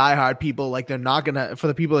real diehard people, like they're not gonna. For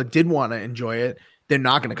the people that did want to enjoy it, they're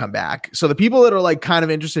not gonna come back. So the people that are like kind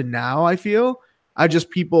of interested now, I feel, are just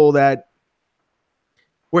people that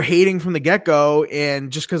were hating from the get go,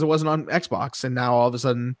 and just because it wasn't on Xbox, and now all of a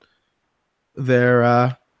sudden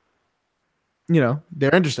they're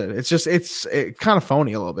they're interested. It's kind of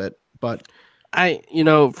phony a little bit, but.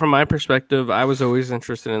 From my perspective, I was always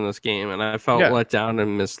interested in this game, and I felt let down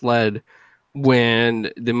and misled when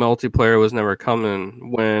the multiplayer was never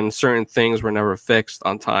coming, when certain things were never fixed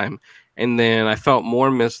on time. And then I felt more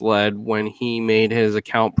misled when he made his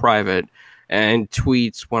account private and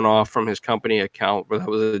tweets went off from his company account where that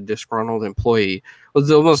was a disgruntled employee. It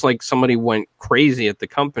was almost like somebody went crazy at the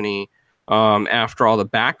company after all the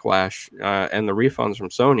backlash and the refunds from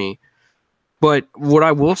Sony. But what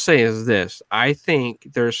I will say is this. I think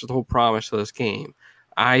there's still promise to this game.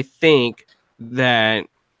 I think that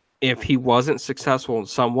if he wasn't successful in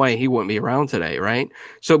some way, he wouldn't be around today, right?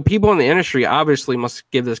 So people in the industry obviously must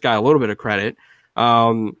give this guy a little bit of credit.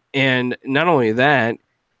 And not only that,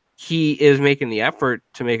 he is making the effort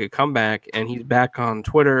to make a comeback, and he's back on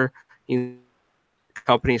Twitter. The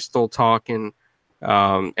company's still talking.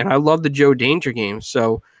 And I love the Joe Danger game.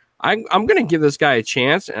 So I'm going to give this guy a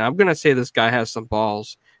chance, and I'm going to say this guy has some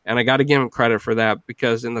balls, and I got to give him credit for that,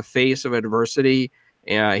 because in the face of adversity,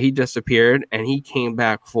 he disappeared, and he came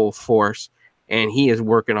back full force, and he is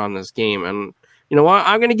working on this game. And you know what?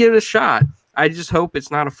 I'm going to give it a shot. I just hope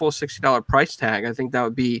it's not a full $60 price tag. I think that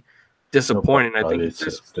would be disappointing. I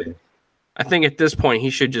think at this point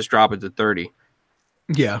he should just drop it to 30.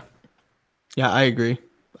 Yeah, I agree.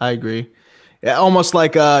 Almost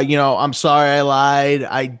like I'm sorry I lied.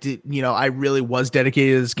 I did, I really was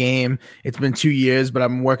dedicated to this game. It's been 2 years, but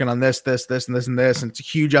I'm working on this, and this, and this, and it's a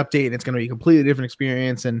huge update, and it's going to be a completely different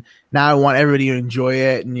experience. And now I want everybody to enjoy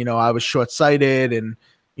it. And I was short-sighted, and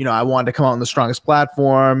I wanted to come out on the strongest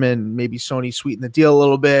platform, and maybe Sony sweetened the deal a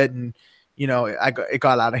little bit, and it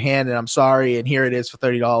got out of hand, and I'm sorry. And here it is for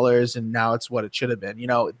 $30, and now it's what it should have been.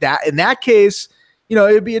 That in that case,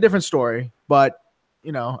 it'd be a different story, but.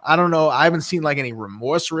 I don't know. I haven't seen like any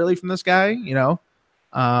remorse really from this guy,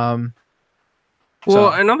 Well,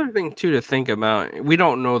 another thing too to think about, we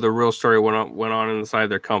don't know the real story went on inside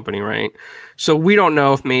their company, right? So we don't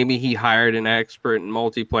know if maybe he hired an expert in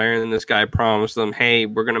multiplayer and this guy promised them, hey,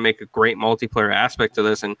 we're going to make a great multiplayer aspect to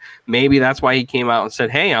this. And maybe that's why he came out and said,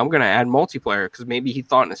 hey, I'm going to add multiplayer, because maybe he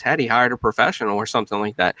thought in his head he hired a professional or something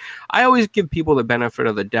like that. I always give people the benefit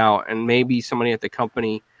of the doubt, and maybe somebody at the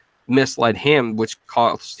company misled him, which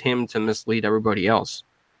caused him to mislead everybody else.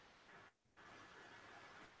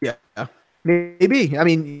 Yeah, maybe. I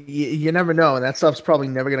mean, you never know, and that stuff's probably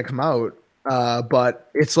never going to come out. But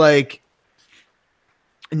it's like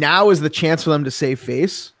now is the chance for them to save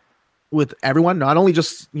face with everyone, not only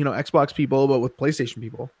just Xbox people, but with PlayStation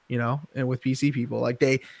people, and with PC people. Like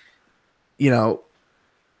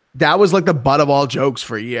that was like the butt of all jokes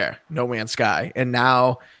for a year, No Man's Sky, and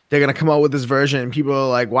now they're going to come out with this version, and people are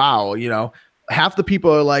like, wow, half the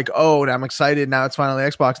people are like, oh, I'm excited. Now it's finally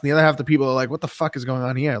Xbox. And the other half the people are like, what the fuck is going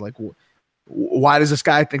on here? Like, why does this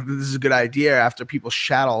guy think that this is a good idea after people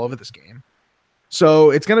shat all over this game? So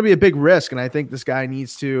it's going to be a big risk. And I think this guy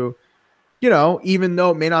needs to even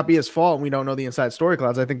though it may not be his fault and we don't know the inside story,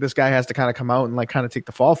 Clouds, I think this guy has to kind of come out and like kind of take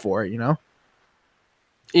the fall for it,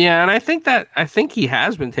 Yeah, and I think he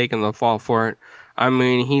has been taking the fall for it. I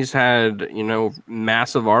mean, he's had,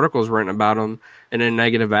 massive articles written about him in a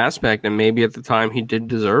negative aspect, and maybe at the time he did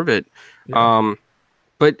deserve it. Yeah.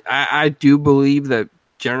 But I do believe that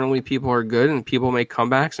generally people are good and people make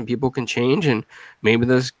comebacks and people can change, and maybe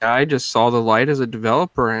this guy just saw the light as a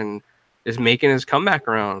developer and is making his comeback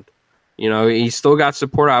around. He's still got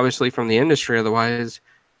support obviously from the industry, otherwise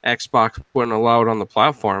Xbox wouldn't allow it on the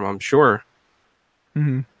platform, I'm sure.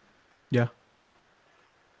 Mm-hmm. Yeah.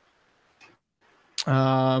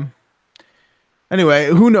 Anyway,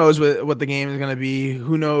 who knows what the game is going to be?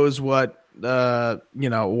 Who knows what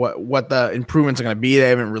what the improvements are going to be? They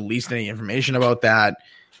haven't released any information about that.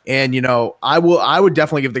 And I would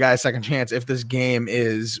definitely give the guy a second chance if this game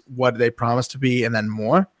is what they promised to be and then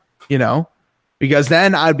more, because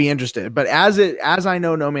then I'd be interested. But as I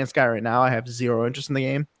know No Man's Sky right now, I have zero interest in the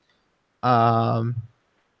game.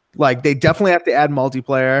 Like they definitely have to add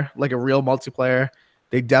multiplayer, like a real multiplayer.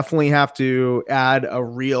 They definitely have to add a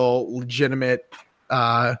real legitimate,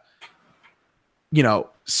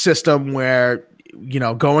 system where,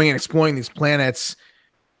 going and exploring these planets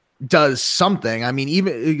does something. I mean,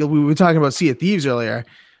 even we were talking about Sea of Thieves earlier.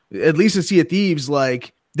 At least in Sea of Thieves,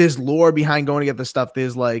 like there's lore behind going to get the stuff.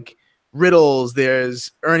 There's like riddles.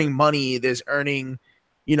 There's earning money. There's earning,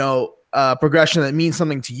 progression that means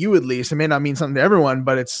something to you. At least it may not mean something to everyone,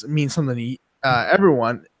 but it means something to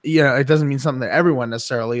everyone. It doesn't mean something to everyone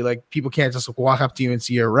necessarily. Like people can't just walk up to you and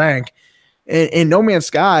see your rank. In No Man's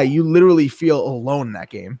Sky, you literally feel alone in that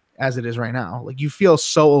game as it is right now. Like you feel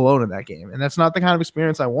so alone in that game, and that's not the kind of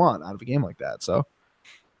experience I want out of a game like that. So,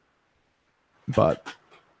 but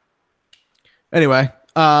anyway,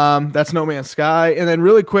 that's No Man's Sky. And then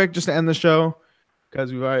really quick, just to end the show,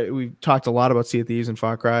 because we've talked a lot about Sea of Thieves and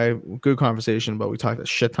Far Cry. Good conversation, but we talked a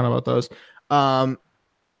shit ton about those. So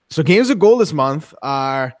games of gold this month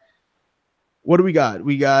are, what do we got?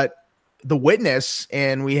 We got The Witness,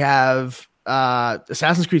 and we have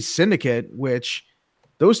Assassin's Creed Syndicate, which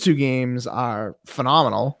those two games are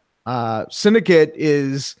phenomenal. Syndicate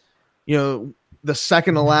is, the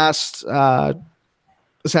second to last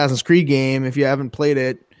Assassin's Creed game. If you haven't played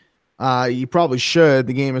it, you probably should.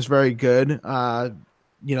 The game is very good.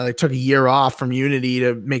 They took a year off from Unity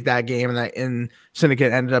to make that game, and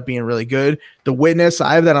Syndicate ended up being really good. The Witness,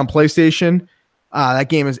 I have that on PlayStation. That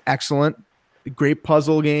game is excellent. Great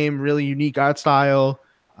puzzle game, really unique art style,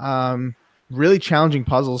 really challenging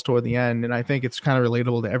puzzles toward the end, and I think it's kind of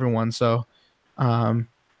relatable to everyone. So, I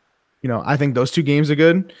think those two games are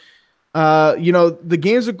good. The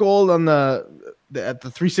games of gold on the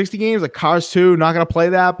 360 games, like Cars 2, not going to play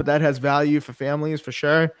that, but that has value for families for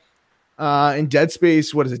sure. And Dead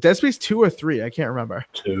Space, what is it? Dead Space 2 or 3? I can't remember.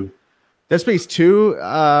 2. Dead Space 2.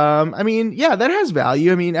 I mean, yeah, that has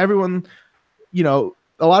value. I mean, everyone, a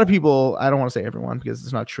lot of people, I don't want to say everyone because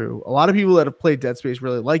it's not true. A lot of people that have played Dead Space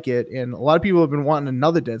really like it. And a lot of people have been wanting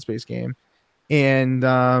another Dead Space game. And,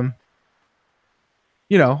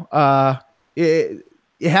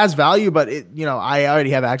 it has value, but I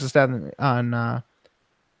already have access to that on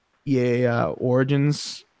EA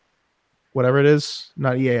Origins, whatever it is,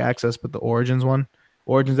 not EA Access, but the Origins one,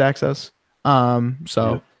 Origins Access. So,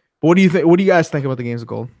 yeah. What do you think? What do you guys think about the games of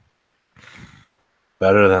gold?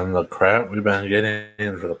 Better than the crap we've been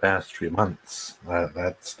getting for the past 3 months.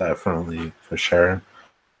 That's definitely for sure.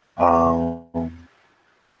 But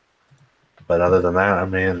other than that, I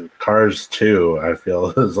mean, Cars 2, I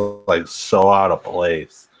feel is like so out of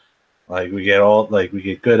place. Like we get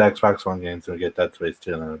good Xbox One games and we get Dead Space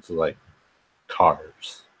 2, and then it's like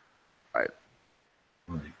Cars. Right.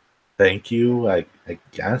 Like, thank you, I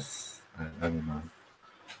guess. I don't know.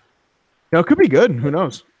 It could be good. Who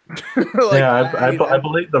knows? I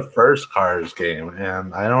believe the first Cars game,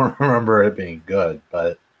 and I don't remember it being good,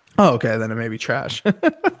 but okay, then it may be trash.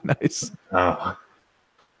 Nice. But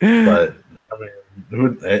I mean,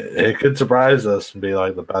 it could surprise us and be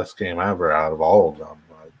like the best game ever out of all of them.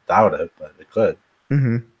 I doubt it, but it could.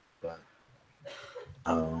 Mm-hmm.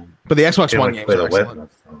 But the Xbox One games are excellent.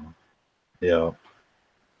 Witness,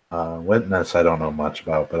 Witness, I don't know much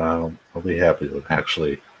about, but I'll be happy to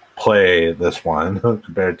actually play this one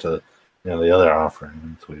compared to the other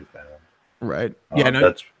offerings we've had. Right.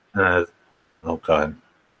 That's go ahead.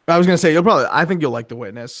 I was gonna say I think you'll like The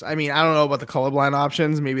Witness. I mean, I don't know about the colorblind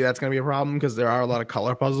options. Maybe that's gonna be a problem because there are a lot of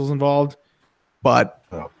color puzzles involved. But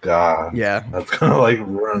oh god, yeah, that's gonna like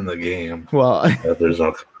ruin the game. Well, if there's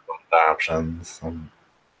no options.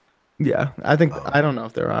 Yeah, I think I don't know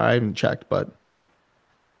if there are. I haven't checked, but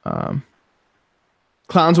Clowns,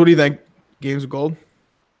 what do you think? Games of Gold?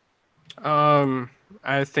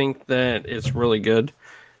 I think that it's really good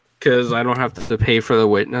because I don't have to pay for the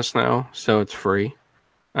witness now, so it's free.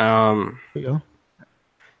 Um, There you go.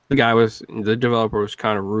 the developer was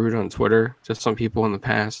kind of rude on Twitter to some people in the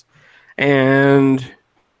past, and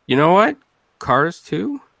you know what? Cars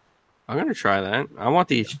 2? I'm gonna try that. I want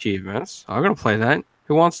the achievements. I'm gonna play that.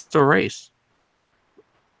 Who wants to race?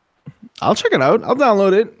 I'll check it out. I'll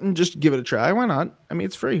download it and just give it a try. Why not? I mean,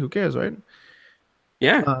 it's free. Who cares, right?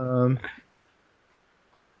 Yeah.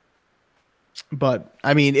 But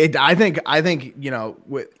I mean, I think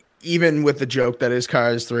even with the joke that is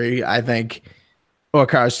Cars 3, I think, or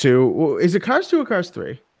Cars 2, is it Cars 2 or Cars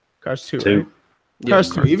 3? Cars 2, right? Cars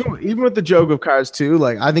 2. Even with the joke of Cars 2,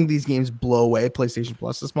 like I think these games blow away PlayStation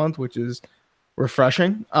Plus this month, which is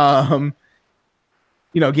refreshing. Games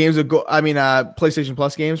of PlayStation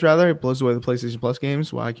Plus games rather. It blows away the PlayStation Plus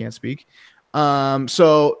games. Well, I can't speak.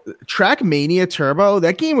 So Trackmania Turbo,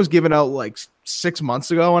 that game was given out like 6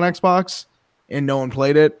 months ago on Xbox, and no one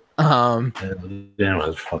played it. The game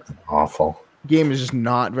was fucking awful. Game is just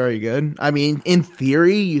not very good. I mean, in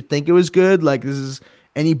theory, you think it was good. Like this is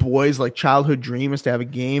any boy's like childhood dream is to have a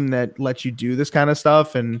game that lets you do this kind of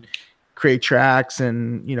stuff and create tracks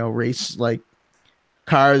and race like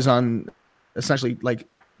cars on essentially like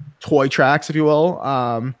toy tracks, if you will.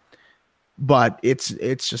 But it's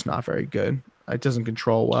just not very good. It doesn't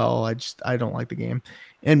control well. I don't like the game.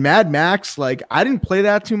 And Mad Max, like I didn't play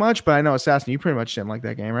that too much, but I know Assassin, you pretty much didn't like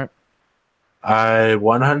that game, right? I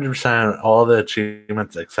 100% all the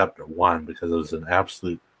achievements except one because it was an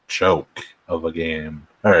absolute joke of a game,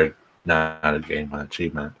 or not a game, an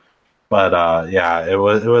achievement. But yeah, it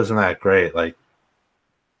wasn't that great. Like,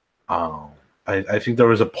 I think there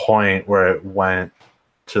was a point where it went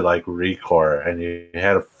to like recore, and you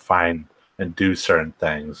had to find and do certain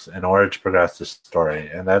things in order to progress the story,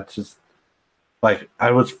 and that's just like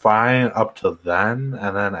I was fine up to then,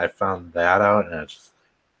 and then I found that out, and it just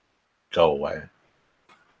go away.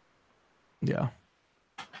 Yeah.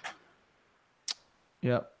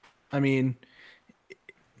 I mean,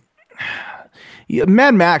 yeah,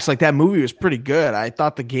 Mad Max, like that movie was pretty good. I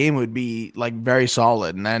thought the game would be like very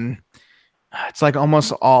solid, and then it's like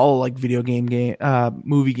almost all like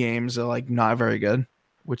movie games are like not very good,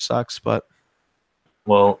 which sucks. But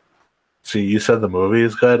well, see, you said the movie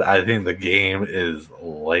is good. I think the game is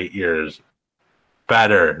light years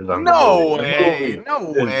better than the movie.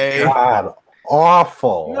 No way. God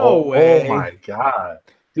awful. No way. Oh my god.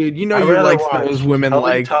 Dude, you like those women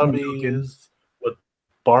like Teletubbies with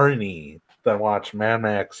Barney than watch Mad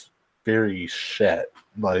Max Fury shit.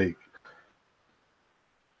 Like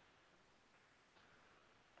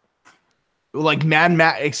Mad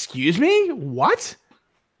Max. Excuse me? What?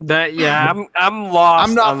 I'm lost.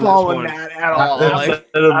 I'm not following that at all.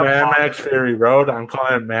 Instead of Mad Max Fury Road, I'm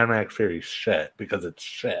calling it Mad Max Fury shit because it's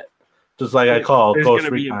shit. Just like I call Ghost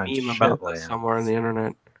Recon shit. There's gonna be a meme about this somewhere on the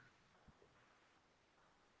internet.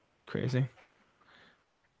 Crazy.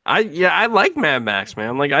 I like Mad Max,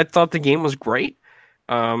 man. Like I thought the game was great.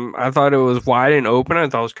 I thought it was wide and open. I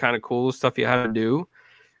thought it was kind of cool, the stuff you had to do.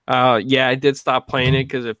 I did stop playing it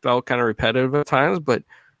because it felt kind of repetitive at times, but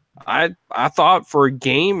I thought for a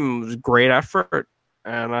game it was great effort,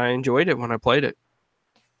 and I enjoyed it when I played it.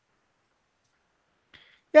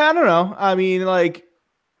 Yeah, I don't know. I mean, like,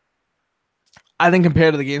 I think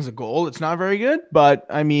compared to the games of gold, it's not very good. But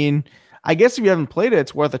I mean, I guess if you haven't played it,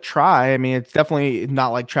 it's worth a try. I mean, it's definitely not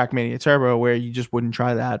like Trackmania Turbo where you just wouldn't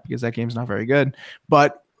try that because that game's not very good.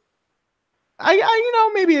 But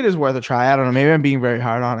maybe it is worth a try. I don't know. Maybe I'm being very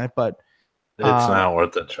hard on it, but it's not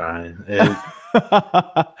worth a try.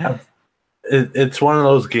 It's one of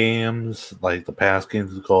those games like the past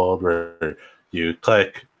games of gold where you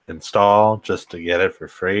click install just to get it for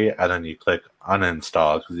free, and then you click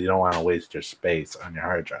uninstall because you don't want to waste your space on your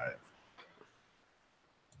hard drive.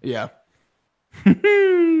 Yeah.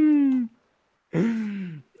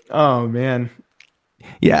 Oh man.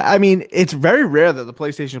 Yeah, I mean, it's very rare that the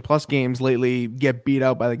PlayStation Plus games lately get beat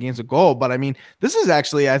out by the games of gold, but I mean, this is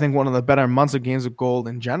actually, I think, one of the better months of games of gold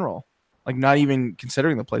in general. Like, not even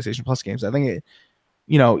considering the PlayStation Plus games. I think it,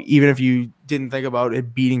 even if you didn't think about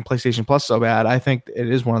it beating PlayStation Plus so bad, I think it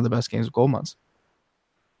is one of the best games of gold months.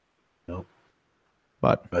 Nope.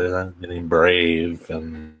 But other than getting Brave,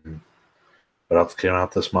 and what else came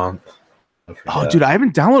out this month? Oh, dude, I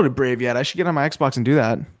haven't downloaded Brave yet. I should get on my Xbox and do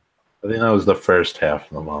that. I think that was the first half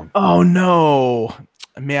of the month. Oh no,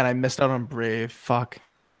 man, I missed out on Brave. Fuck.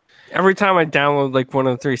 Every time I download like one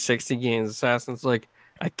of the 360 games, Assassin's like,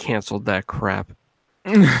 I canceled that crap.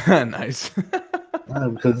 Nice.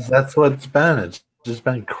 Because that's what it's been. It's just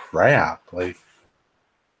been crap. Like,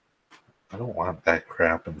 I don't want that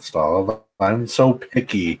crap installed. I'm so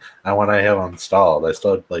picky on what I have installed. I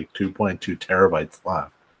still have like 2.2 terabytes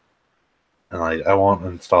left. And like I won't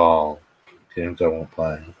install games I won't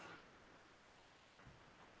play.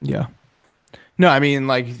 Yeah. No, I mean,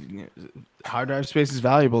 like, hard drive space is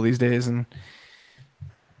valuable these days, and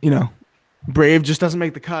Brave just doesn't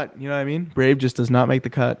make the cut. You know what I mean? Brave just does not make the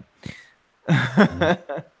cut.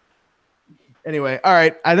 Anyway, all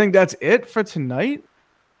right. I think that's it for tonight.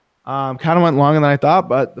 Kind of went longer than I thought,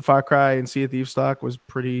 but the Far Cry and Sea of Thieves stock was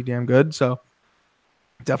pretty damn good. So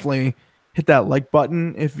definitely hit that like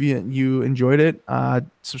button if you enjoyed it.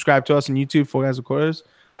 Subscribe to us on YouTube, 4Guys with Quarters.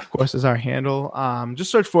 Of course, is our handle. Just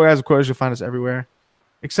search 4Guys with Quarters. You'll find us everywhere,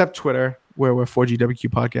 except Twitter, where we're 4GWQ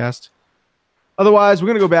Podcast. Otherwise, we're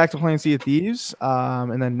going to go back to playing Sea of Thieves.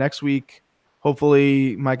 And then next week,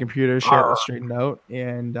 hopefully my computer is straightened out,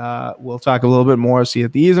 and we'll talk a little bit more Sea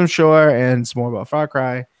of Thieves, I'm sure, and some more about Far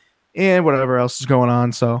Cry and whatever else is going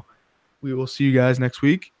on. So we will see you guys next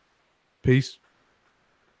week. Peace.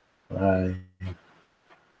 Bye.